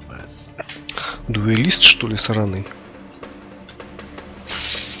two of us. Дуэлист, что ли, сраный?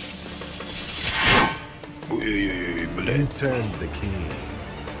 Ой-ой-ой, блядь. You turned the key.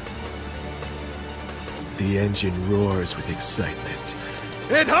 The engine roars with excitement.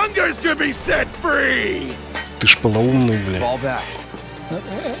 It hungers to be set free! Ты ж полоумный, блядь. Fall back.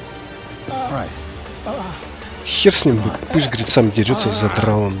 Right. Хер с ним, блядь. Пусть, говорит, сам дерется за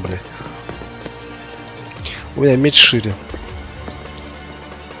дралом, блядь. Ой, а меч шире.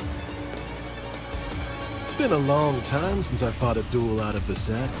 It's been a long time since I fought a duel out of the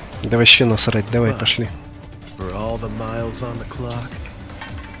set. Да вообще насрать, давай, пошли. For all the miles on the clock.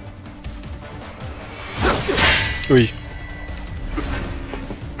 Ой.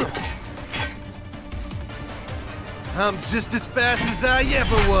 I'm just as fast as I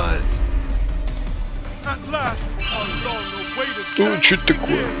ever was. At last, our long-awaited Ну, что это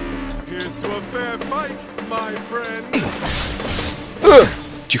такое? Here's to a fair fight, my friend.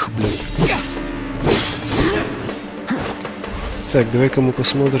 Тихо, блядь. Так, давай-ка мы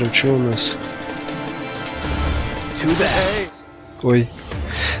посмотрим, что у нас. Ой.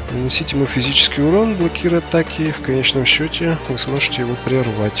 Наносите ему физический урон, блокируя атаки. В конечном счете вы сможете его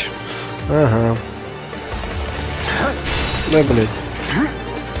прервать. Ага. Да, блядь.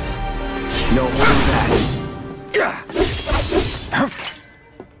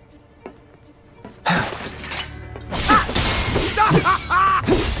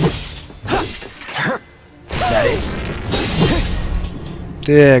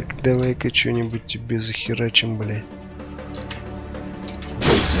 Так, давай-ка что-нибудь тебе захерачим, блядь.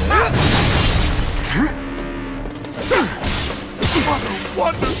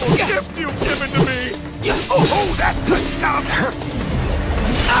 Wonderful gift you've given to me. Oh, that's the stuff.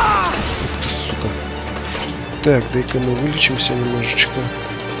 Сука. Так, дай-ка мы вылечимся немножечко.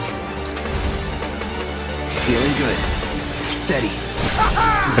 Feeling good. Steady.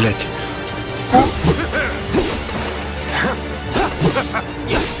 Блять.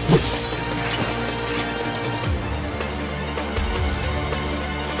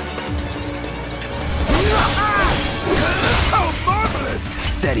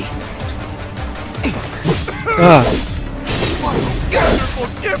 Steady. А! Wonderful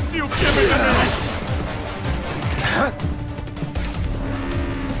gift you've given to me.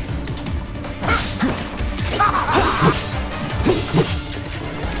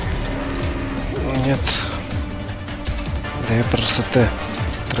 Нет. Дай красота.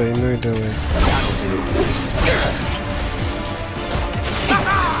 Тройной давай.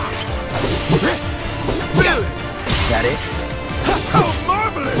 That it? How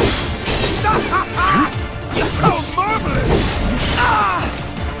marvelous! How marvelous!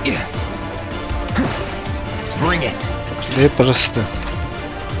 Bring it. Дай просто.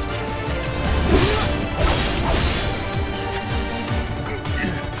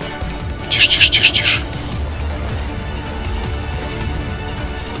 Тише, тише, тише, тише.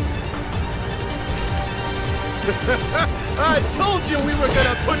 I told you we were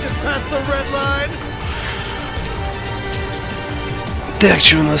gonna push it past the red line. Так,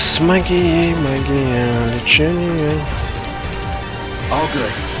 что у нас с магией? Магия, лечение. All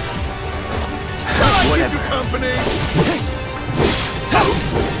good. Shall I keep you company?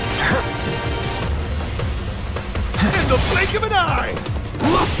 In the blink of an eye.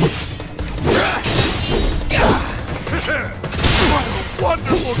 What a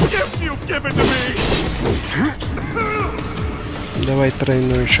wonderful gift you've given to me. Давай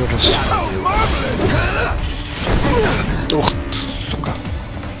тройную еще раз. How marvelous! Ух ты, сука.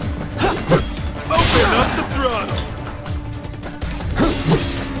 Open up the throttle.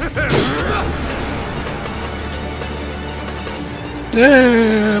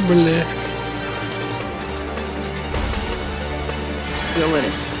 Бля. Still in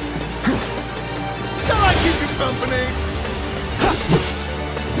it. Shall I keep you company?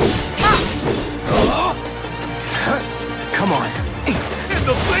 Come on. In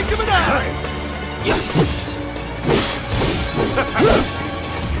the blink of an eye.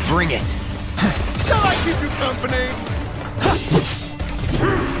 Bring it. Shall I keep you company?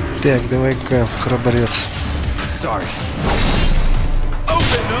 Так, давай-ка, храбрец. Sorry.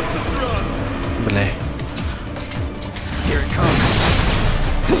 Open up the throttle. Бля. Here it comes.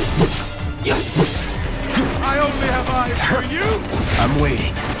 I only have eyes for you. I'm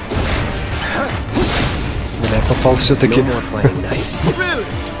waiting. Бля, попал все-таки. No more playing nice. Really?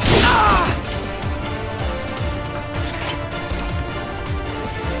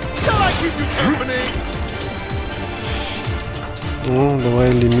 Shall I keep you company? Ну,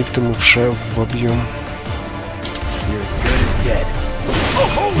 давай лимит ему в объем. You're as good as dead.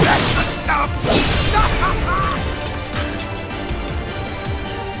 Oh, that's stop.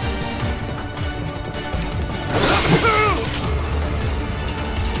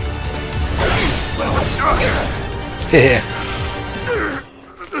 Хе-хе.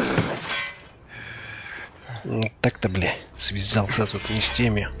 Так-то, бля, связался тут не с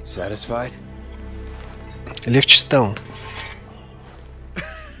теми. Satisfied? Легче стал.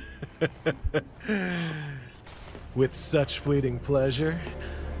 With such fleeting pleasure?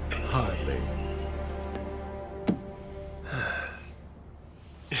 Hardly.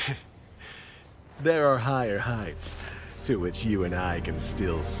 There are higher heights to which you and I can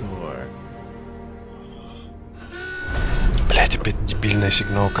still soar. Блять, опять дебильная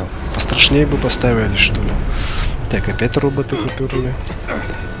сигналка. Пострашнее бы поставили, что ли. Так, опять роботы поперли.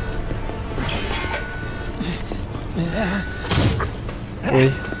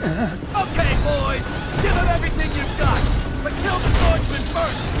 Ой. Okay, boys, give them everything you've got, but kill the swordsman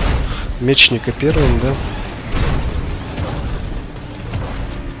first. Мечника первым, да?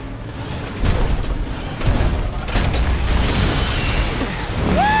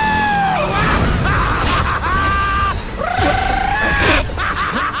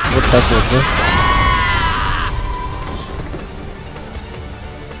 Вот так вот, да?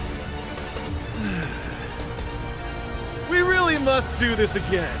 We really must do this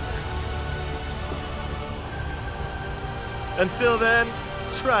again. Until then,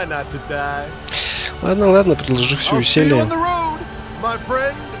 try not to die. Ладно, ладно, предложи все I'll see you усилия. on the road, my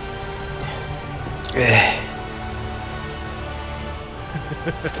friend. Эх.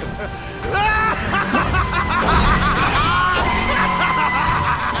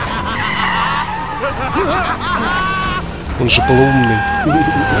 Он же полуумный.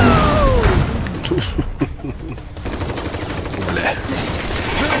 Бля.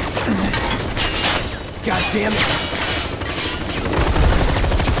 God damn it.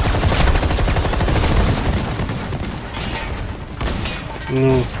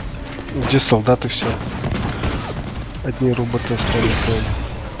 Ну, где солдаты все? Одни роботы остались дома.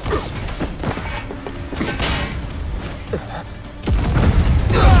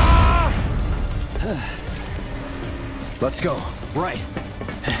 Let's go. Right.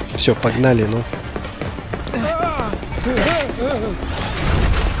 Все, погнали, ну.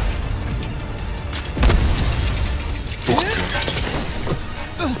 Ух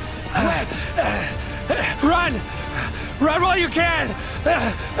ты. Run! Run while you can!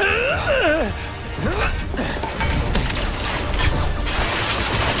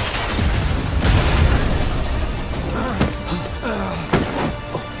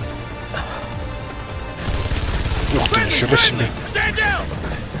 Ух ты, нихера себе. Stand down!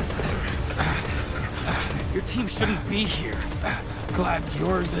 Your team shouldn't be here. Glad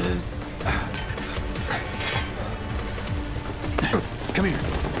yours is. Come here.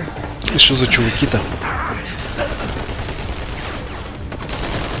 И что за чуваки-то?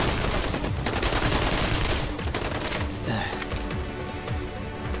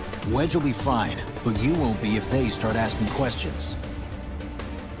 Wedge will be fine, but you won't be if they start asking questions.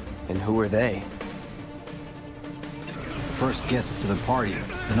 And who are they? First guests to the party,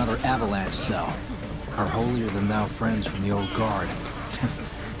 another avalanche cell. Our holier-than-thou friends from the old guard.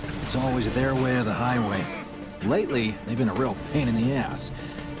 It's always their way or the highway. Lately, they've been a real pain in the ass.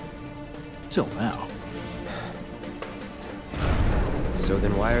 Till now. So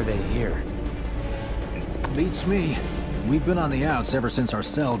then why are they here? Beats me. We've been on the outs ever since our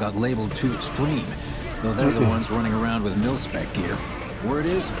cell got labeled too extreme. Though they're the ones running around with mil-spec gear. Word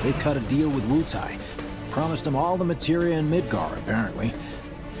is, they cut a deal with Wutai. Promised them all the materia in Midgar, apparently.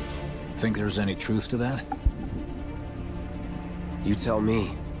 Think there's any truth to that? You tell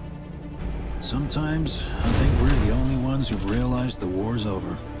me. Sometimes I think we're the only ones who've realized the war's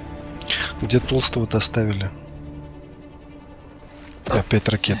over. Где толстого-то оставили? Опять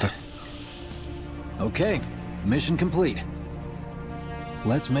ракета. Okay, mission complete.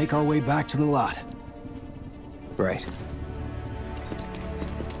 Let's make our way back to the lot. Right.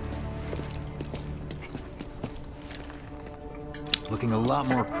 Looking a lot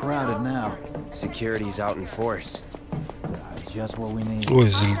more crowded now. Security's out in force. Just what we need.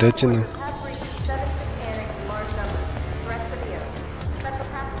 Ой, залетательно.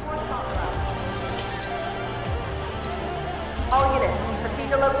 All units, proceed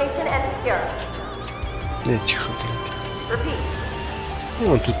to location and secure. Тихо, блядь. Repeat.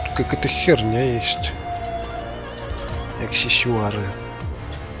 О, тут какая-то херня есть. Аксессуары.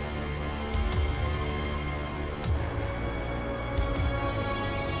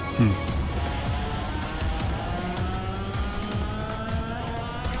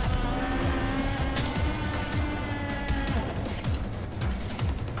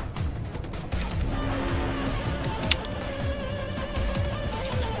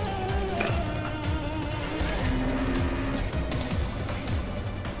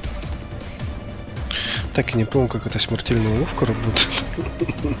 Так и не помню, как эта смертельная уловка работает.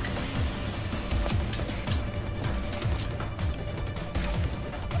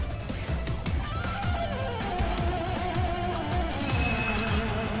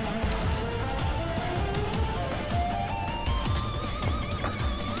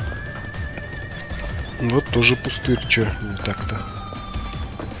 Вот тоже пустырь, чё, не так-то.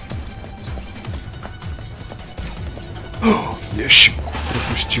 Ящик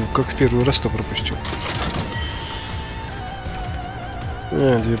пропустил, как в первый раз-то пропустил.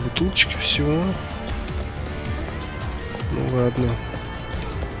 Две бутылочки всего. Ну ладно.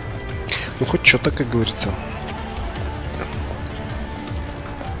 Ну хоть что-то, как говорится.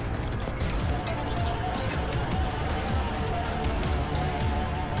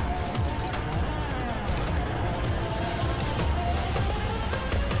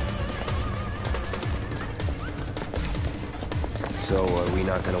 So, are we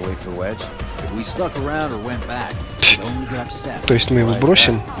not gonna wait for Wedge? If we stuck around or went back, we'd only get upset. То есть мы его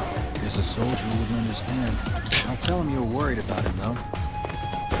бросим? There's a soldier who wouldn't understand. I'll tell him you're worried about him, though.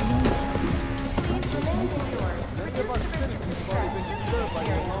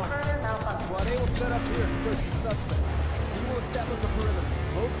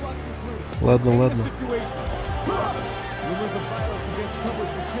 Ладно, ладно.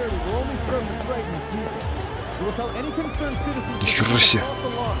 Нихера себе.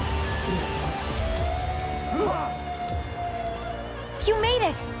 You made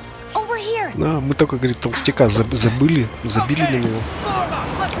it. Over here. Да, мы только, говорит, толстяка забили на него.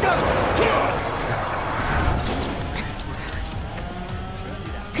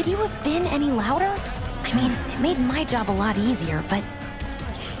 Could you have been any louder? I mean, it made my job a lot easier, but...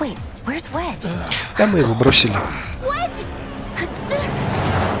 Wait, where's Wedge? Да, мы его бросили. Wedge!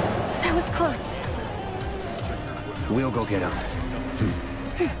 That was close. We'll go get him.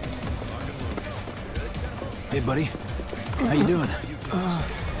 Hey, buddy. How you doing?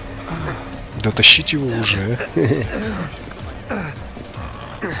 Да тащить его уже.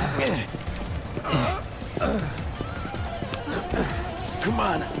 Come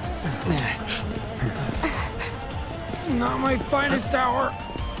on. Not my finest hour.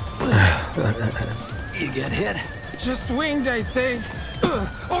 You get hit? Just swinged, I think.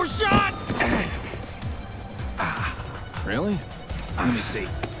 Oh, shot! Really? Let me see.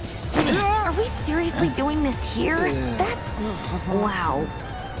 Are we seriously doing this here? That's... Wow.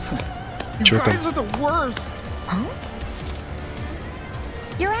 You guys are the worst. Huh?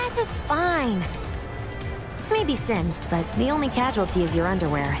 Your ass is fine. Maybe singed, but the only casualty is your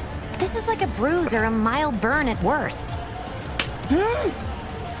underwear. This is like a bruise or a mild burn at worst.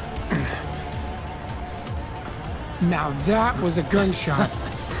 Now that was a gunshot.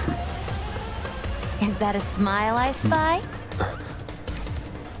 Is that a smile I spy?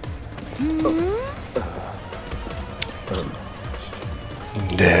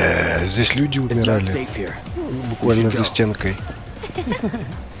 Да, здесь люди умирали. Буквально за стенкой.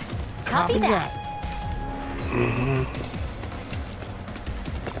 Copy that.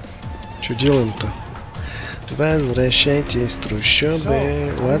 Что делаем-то? Возвращайтесь,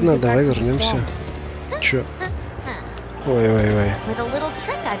 трущобы. Ладно, давай вернемся. Чё? Ой-ой-ой. With a little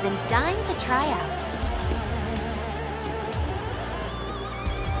trick I've been dying to try out.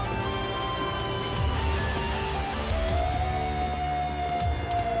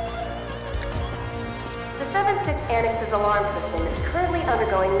 The 7-6 Annex's alarm system is currently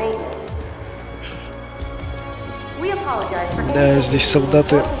undergoing maintenance. We apologize for... Да, здесь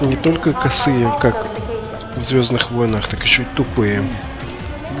солдаты не только косые, как в Звездных войнах, так еще и тупые.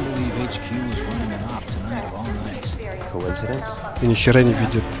 Coincidence? И ни хера не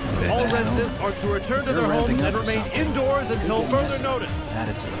видят. All residents are to return to their homes and remain indoors until further notice.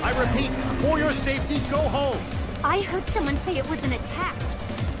 I repeat, for your safety, go home. I heard someone say it was an attack.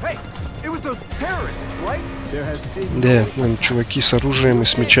 Hey, Да, вон чуваки с оружием и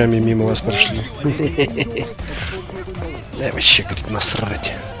с мечами мимо вас прошли. Да вообще, говорит,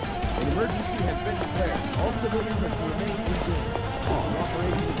 насрать.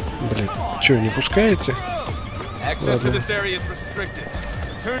 Блин, чё, не пускаете? Ладно.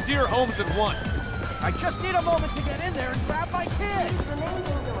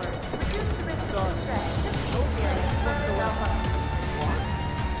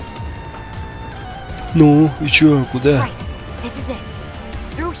 Ну, и чё, куда? This is it.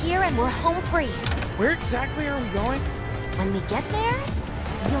 Through here and we're home free. Where exactly are we going? When we get there,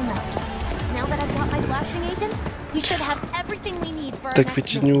 you'll know. Now that I've got my blasting agent, we should have everything we need for our Так next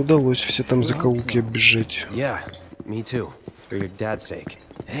ведь и mission. не удалось все там закоулки оббежать. Yeah, me too. For your dad's sake.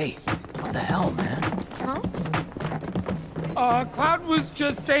 Hey, what the hell, man? Cloud was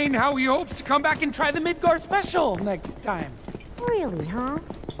just saying how he hopes to come back and try the Midgard special next time. Really, huh?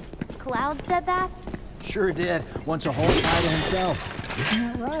 Cloud said that? Sure did. Wants a whole pie to himself.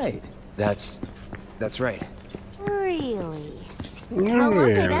 Isn't that right? That's right. Really? Ну,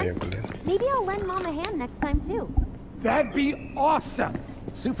 okay блин. then. Maybe I'll lend Mom a hand next time too. That'd be awesome.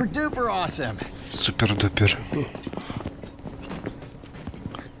 Super duper awesome. Супер-дупер.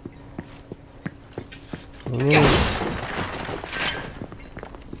 Ну.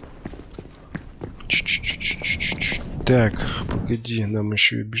 Так, погоди, нам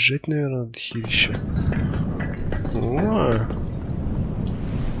еще и бежать, наверное, до хирища.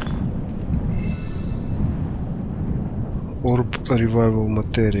 Орб Revival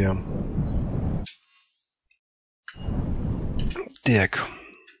Материя. Так.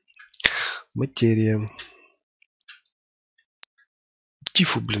 Материя.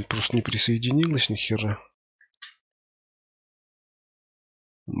 Тифу, блин, просто не присоединилась ни хера.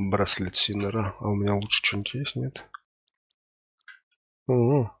 Браслет Синера. А у меня лучше что-нибудь есть, нет?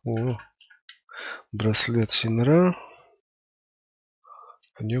 О. Браслет Синера.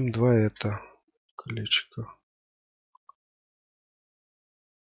 В нем два колечка.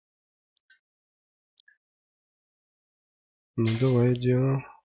 Ну давай делаем.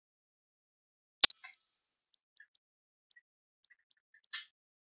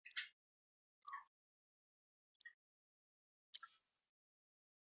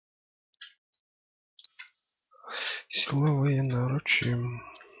 Силовые наручи.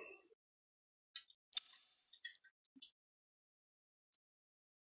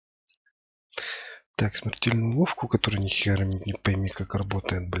 Так, смертельную уловку, которая ни хера не пойми как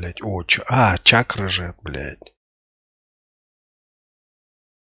работает, блядь. О, чакра же, блядь.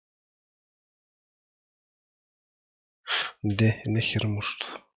 Да, нахер может.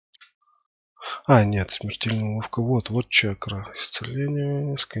 А, нет, смертельная уловка. Вот чакра.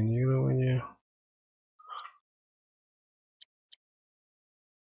 Исцеление, сканирование.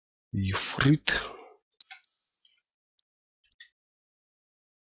 Ефрит.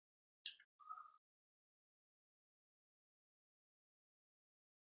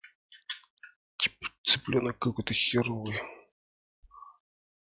 Типа цыпленок какой-то херовый.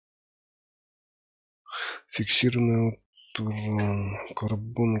 Фиксированный урон.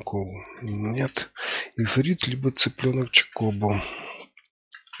 Карбункул. Нет. Ефрит, либо цыпленок Чикобо.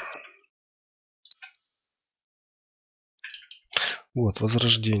 Вот,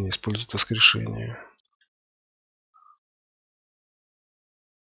 возрождение. Использует воскрешение.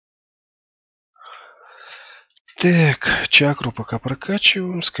 Так, чакру пока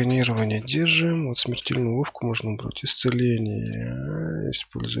прокачиваем. Сканирование держим. Вот смертельную уловку можно убрать. Исцеление.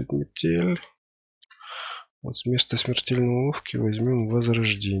 Использовать метель. Вот вместо смертельной уловки возьмем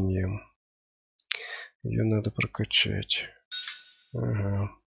возрождение. Ее надо прокачать.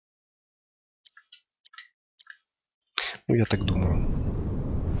 Ага. Ну, я так думаю.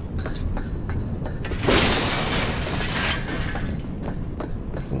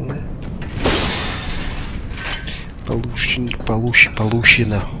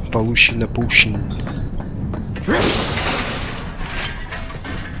 Получена.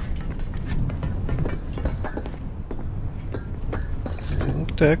 Ну,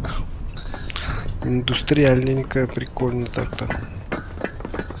 так. Индустриальненько, прикольно так-то.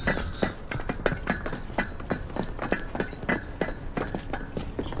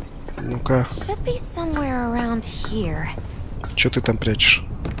 Ну-ка. Чё ты там прячешь?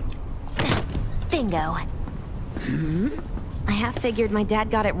 Bingo. I half figured my dad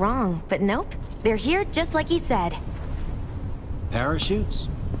got it wrong, but nope. They're here just like he said. Parachutes?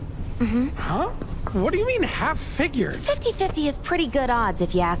 Huh? What do you mean half figured? 50-50 is pretty good odds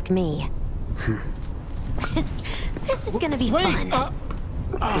if you ask me. This is gonna be fun.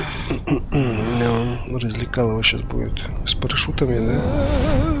 Ну, развлекалово сейчас будет. С парашютами, да?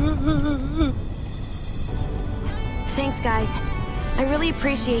 Thanks, guys. I really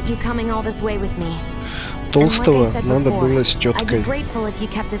appreciate you coming all this way with me. Толстого надо было с теткой, I'd be grateful if you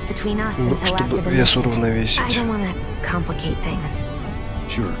kept this between us until after the вес mission. уравновесить. I don't want to complicate things.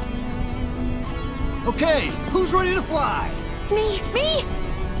 Sure. Okay, who's ready to fly? Me!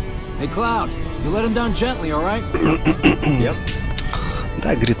 Hey, Cloud, you let him down gently, all right? Yep.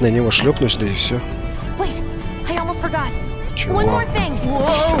 Да, говорит, на него шлепнусь, да и все. Wait, I almost forgot. Чего? One more thing.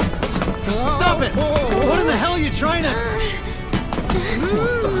 Whoa! Stop it! What in the hell are you trying to...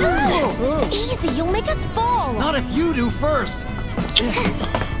 Easy, you'll make us fall. Not if you do first.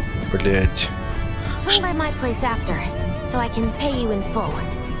 Блять. Swing by my place after, so I can pay you in full.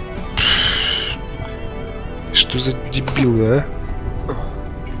 Что за дебилы, а?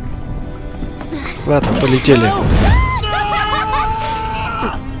 Ладно, полетели.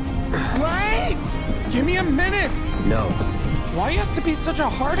 Wait! Give me a minute! No. Why you have to be such a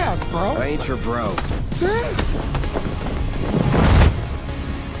hard ass, bro? I ain't your bro.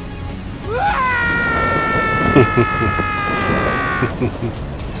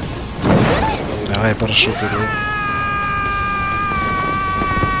 Давай парашюты, ну.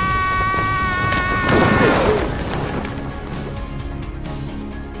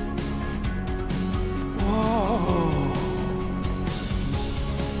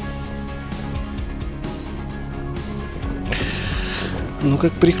 Ну,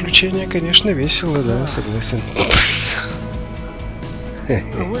 как приключение, конечно, весело, да, согласен.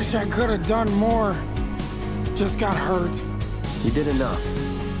 I wish I could have done more. Just got hurt. You did enough.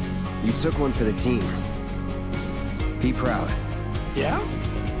 You took one for the team. Be proud. Yeah?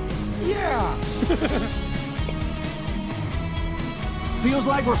 Yeah. Feels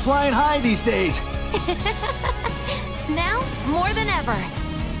like we're flying high these days. Now, more than ever.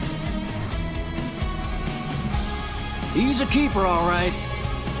 He's a keeper, all right.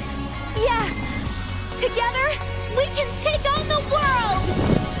 Yeah. Together, we can take on the world.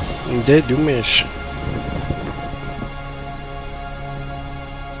 Да, думаешь?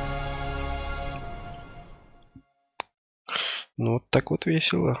 Ну, вот так вот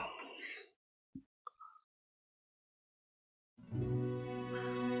весело.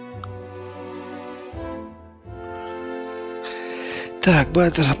 Так,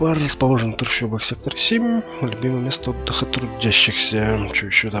 бар расположен в трущобах сектора 7. Любимое место отдыха трудящихся. Что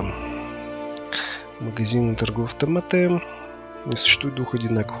еще там? Магазины, торговые автоматы. Не существует двух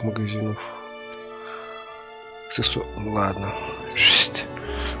одинаковых магазинов. Ладно.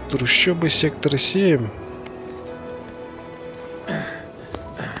 Трущобы сектора 7.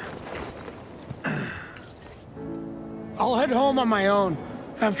 I'll head home on my own.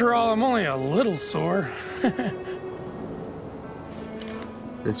 After all, I'm only a little sore.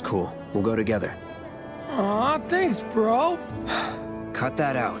 It's cool. We'll go together. Aw, thanks, bro. Cut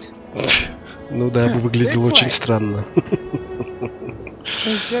that out. Ну да, выглядело очень странно.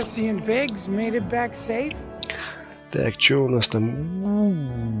 Think Jesse and Biggs made it back safe? Так, что у нас там?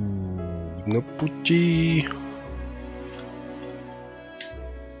 На пути.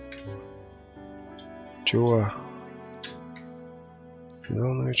 Чего?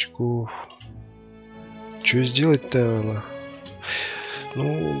 Финал новичков. Что сделать-то?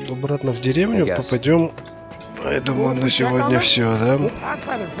 Ну, обратно в деревню попадем. Я думаю, на сегодня все, да?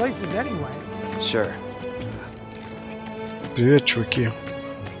 Sure. Привет, чуваки.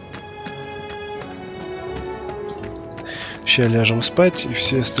 Сейчас ляжем спать, и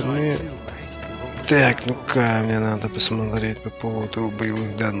все остальные... Так, ну-ка, мне надо посмотреть по поводу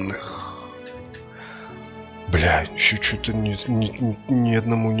боевых данных. Бля, еще что-то ни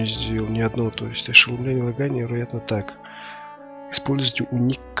одному не сделал, ни одного. То есть ошеломление, лагание, вероятно, так. Используйте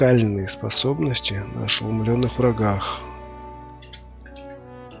уникальные способности на ошеломленных врагах.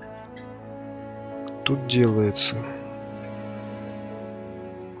 Тут делается.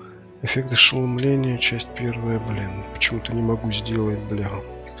 Эффект ошеломления, часть первая, блин. Почему-то не могу сделать, бля.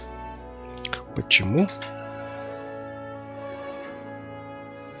 Почему?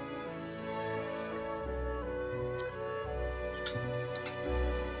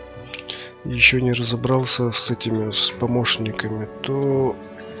 Еще не разобрался с этими, с помощниками. То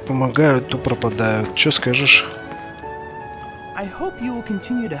помогают, то пропадают. Что скажешь? I hope you will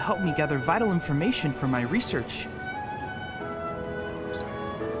continue to help me gather vital information for my research.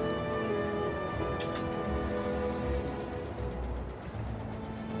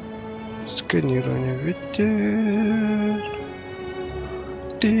 Сканирование. Ветер.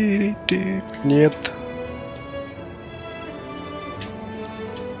 Ти-ти. Нет.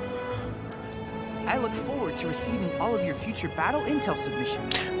 I look forward to receiving all of your future battle intel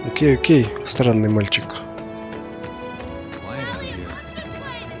submissions. Окей, окей, странный мальчик.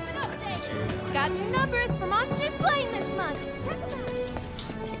 Got your numbers for monster slaying this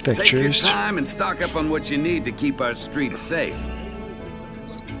Так, Take что your есть? time and stock up on what you need to keep our streets safe.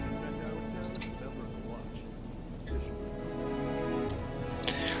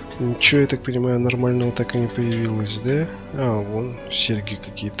 Ничего, я так понимаю, нормального так и не появилось, да? А, вон, серьги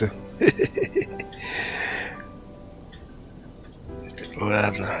какие-то.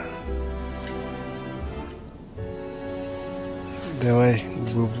 Ладно. Давай,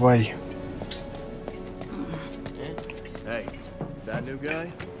 бывай.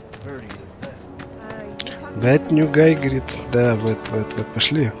 That new guy, говорит, да, вот,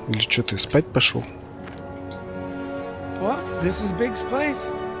 пошли. Или что, ты спать пошел? Well, this is Big's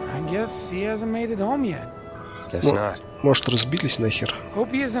place. I guess he hasn't made it home yet. Guess not. Может, разбились нахер?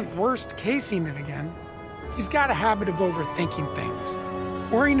 Hope he isn't worst casing it again. He's got a habit of overthinking things,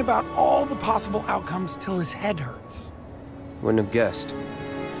 worrying about all the possible outcomes till his head hurts. Wouldn't have guessed.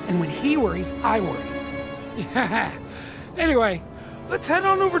 And when he worries, I worry. Yeah. Anyway, let's head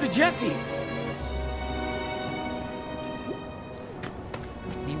on over to Jesse's.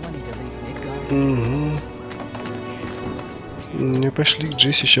 Угу. Не пошли к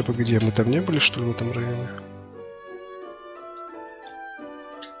Джесси, сейчас погоди, мы там не были, что ли, в этом районе?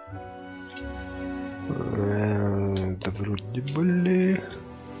 Да вроде были.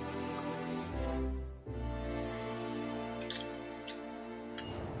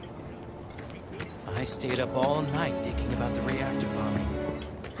 I stayed up all night thinking about the reactor bombing.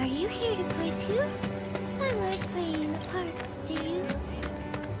 Are you here to play too? I like playing the part, do you?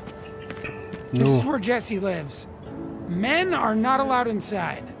 This is where Jesse lives. Men are not allowed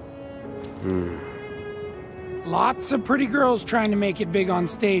inside. Lots of pretty girls trying to make it big on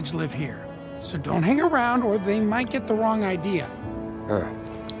stage live here. So don't hang around or they might get the wrong idea.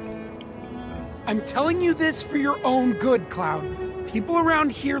 I'm telling you this for your own good, Cloud. People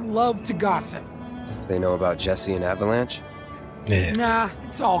around here love to gossip. They know about Jessie and Avalanche? Yeah. Nah,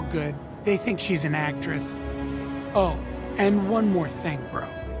 it's all good. They think she's an actress. Oh, and one more thing, bro.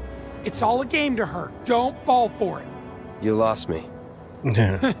 It's all a game to her. Don't fall for it. You lost me.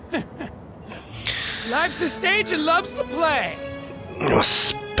 Life's a stage and love's the play.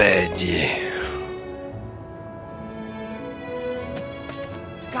 Господи.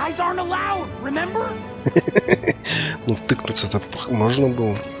 Guys aren't allowed, remember? Ну, тыкнуться-то можно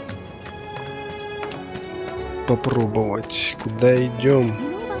было. Попробовать. Куда идем?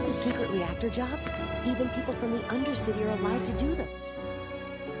 You know about the secret reactor jobs? Even people from the Undercity are allowed to do them.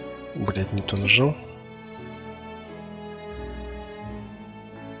 Блять, не то нажал.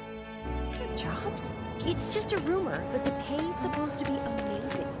 Jobs? It's just a rumor, but the pay is supposed to be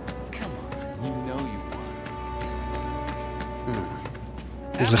amazing. Come on, you know you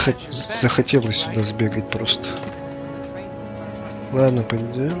Захотелось сюда сбегать просто. Ладно,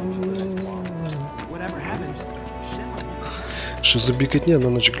 пойдем. Что за беготня на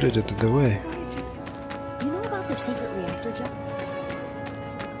ночь глядя, ты давай. You know about the secret reactor jobs?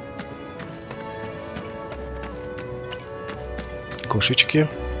 Кошечки.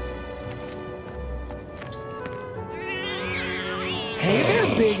 Hey there,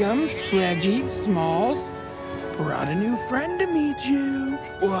 Bigums, Reggie, Smalls. Brought a new friend to meet you.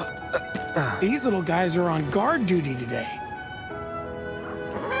 These little guys are on guard duty today.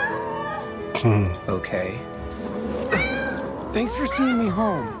 Okay. Thanks for seeing me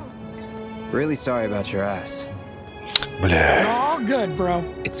home. Really sorry about your ass. It's all good, bro.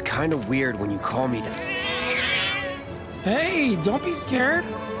 It's kind of weird when you call me that. Hey, don't be scared.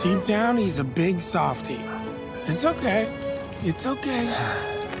 Deep down, he's a big softie. It's okay. It's okay.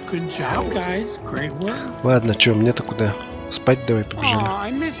 Good job, guys. Great work. Ладно, чё, мне-то куда? Спать давай, побежали. Aw,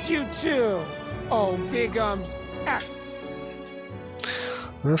 I missed you too. Oh, Bigums.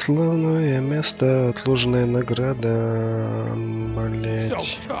 Основное место, отложенная награда. Блять.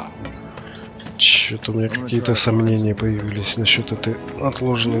 Чё-то у меня какие-то сомнения появились насчет этой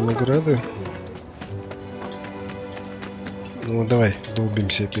отложенной награды. Ну давай,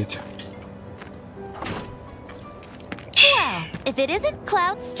 долбимся опять. If it isn't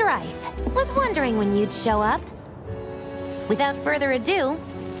Cloud Strife, was wondering when you'd show up. Without further ado,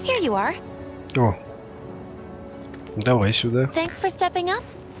 here you are. О, давай сюда. Thanks for stepping up,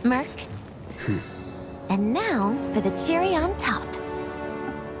 Merc. And now for the cherry on top.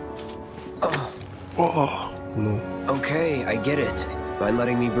 Oh, no. Okay, I get it. Mind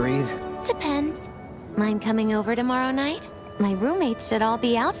letting me breathe? Depends. Mind coming over tomorrow night? My roommates should all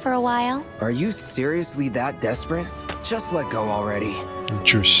be out for a while. Are you seriously that desperate? Just let go already.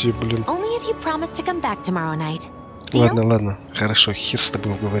 Ничего себе, блин. Only if you promise to come back tomorrow night. Ладно, ладно. Хорошо, хер с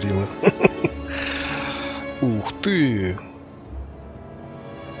тобой уговорила. Ух ты.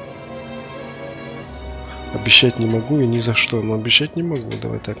 Обещать не могу и ни за что. Но обещать не могу.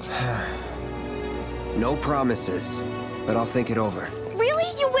 Давай так. No promises, but I'll think it over. Really?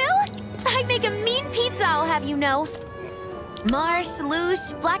 You will? I'd make a mean pizza, I'll have you know. Marsh,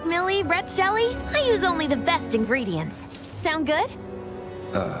 louche, black millie, red shelly. I use only the best ingredients. Sound good?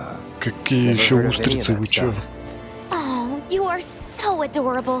 Какие еще устрицы, вы чё? Oh, you are so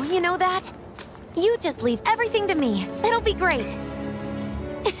adorable, you know that? You just leave everything to me. It'll be great.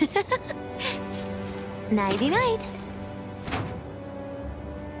 Nighty-night.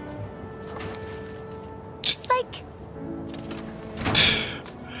 Psych.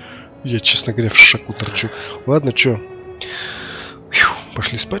 Я, честно говоря, в шоку торчу. Ладно, чё?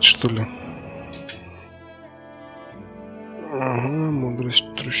 Пошли спать, что ли? Ага, мудрость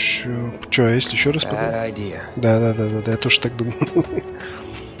трущоб. Чё, а если еще раз подумать? Да, я тоже так думаю.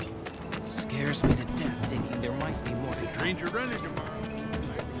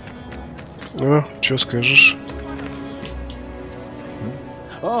 О, чё скажешь?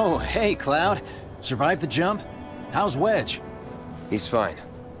 Oh, hey, Cloud. Survived the jump? How's Wedge? He's fine.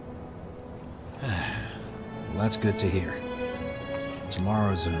 Well, that's good to hear.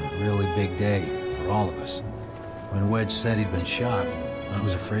 Tomorrow's a really big day for all of us. When Wedge said he'd been shot, I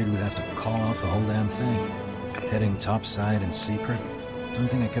was afraid we'd have to call off the whole damn thing. Heading topside in secret? I don't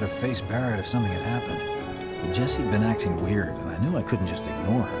think I could have faced Barrett if something had happened. But Jessie'd been acting weird, and I knew I couldn't just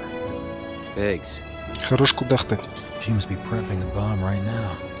ignore her. Biggs. Хорош кудахтать. She must be prepping the bomb right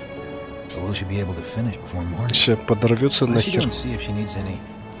now. But will she be able to finish before morning? Сейчас подорвется нахер. See if she needs any.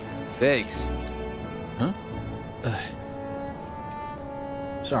 Biggs. Huh?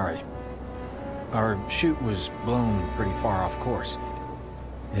 Sorry. Our chute was blown pretty far off course.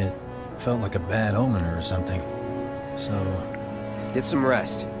 It felt like a bad omen or something. So... Get some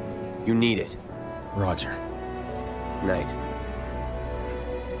rest. You need it. Roger. Night.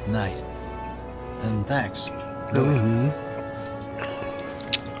 Night. And thanks. Really.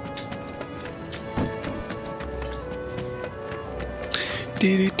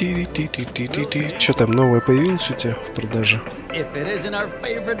 Что там новое появилось у тебя в продаже? If it isn't our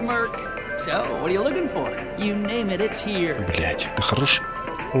favorite Merc. So, what are you looking for? You name it, it's here. Блять, да хорош.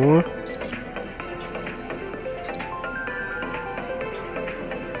 О.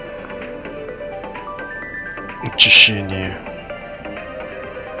 Очищение.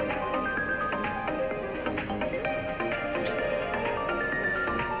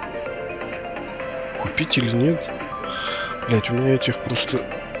 Купить или нет? Блять, у меня этих просто...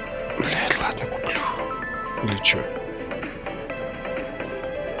 Блять, ладно, куплю. Или чё?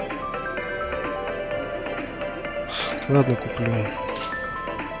 Ладно, куплю.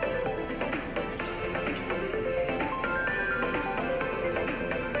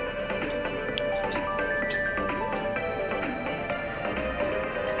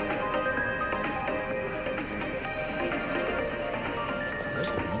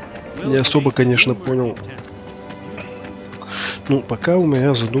 Не особо, конечно, понял. Ну, пока у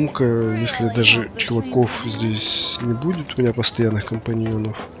меня задумка, если даже чуваков здесь не будет, у меня постоянных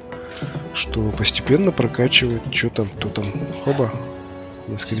компаньонов, что постепенно прокачивать, что там, кто там, хоба,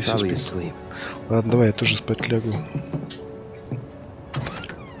 на скорее всего спит. Ладно, давай, я тоже спать лягу.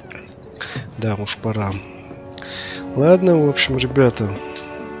 Да, уж пора. Ладно, в общем, ребята,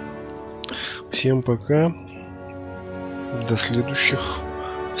 всем пока, до следующих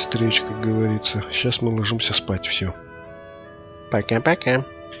встреч, как говорится. Сейчас мы ложимся спать, все. Пока-пока.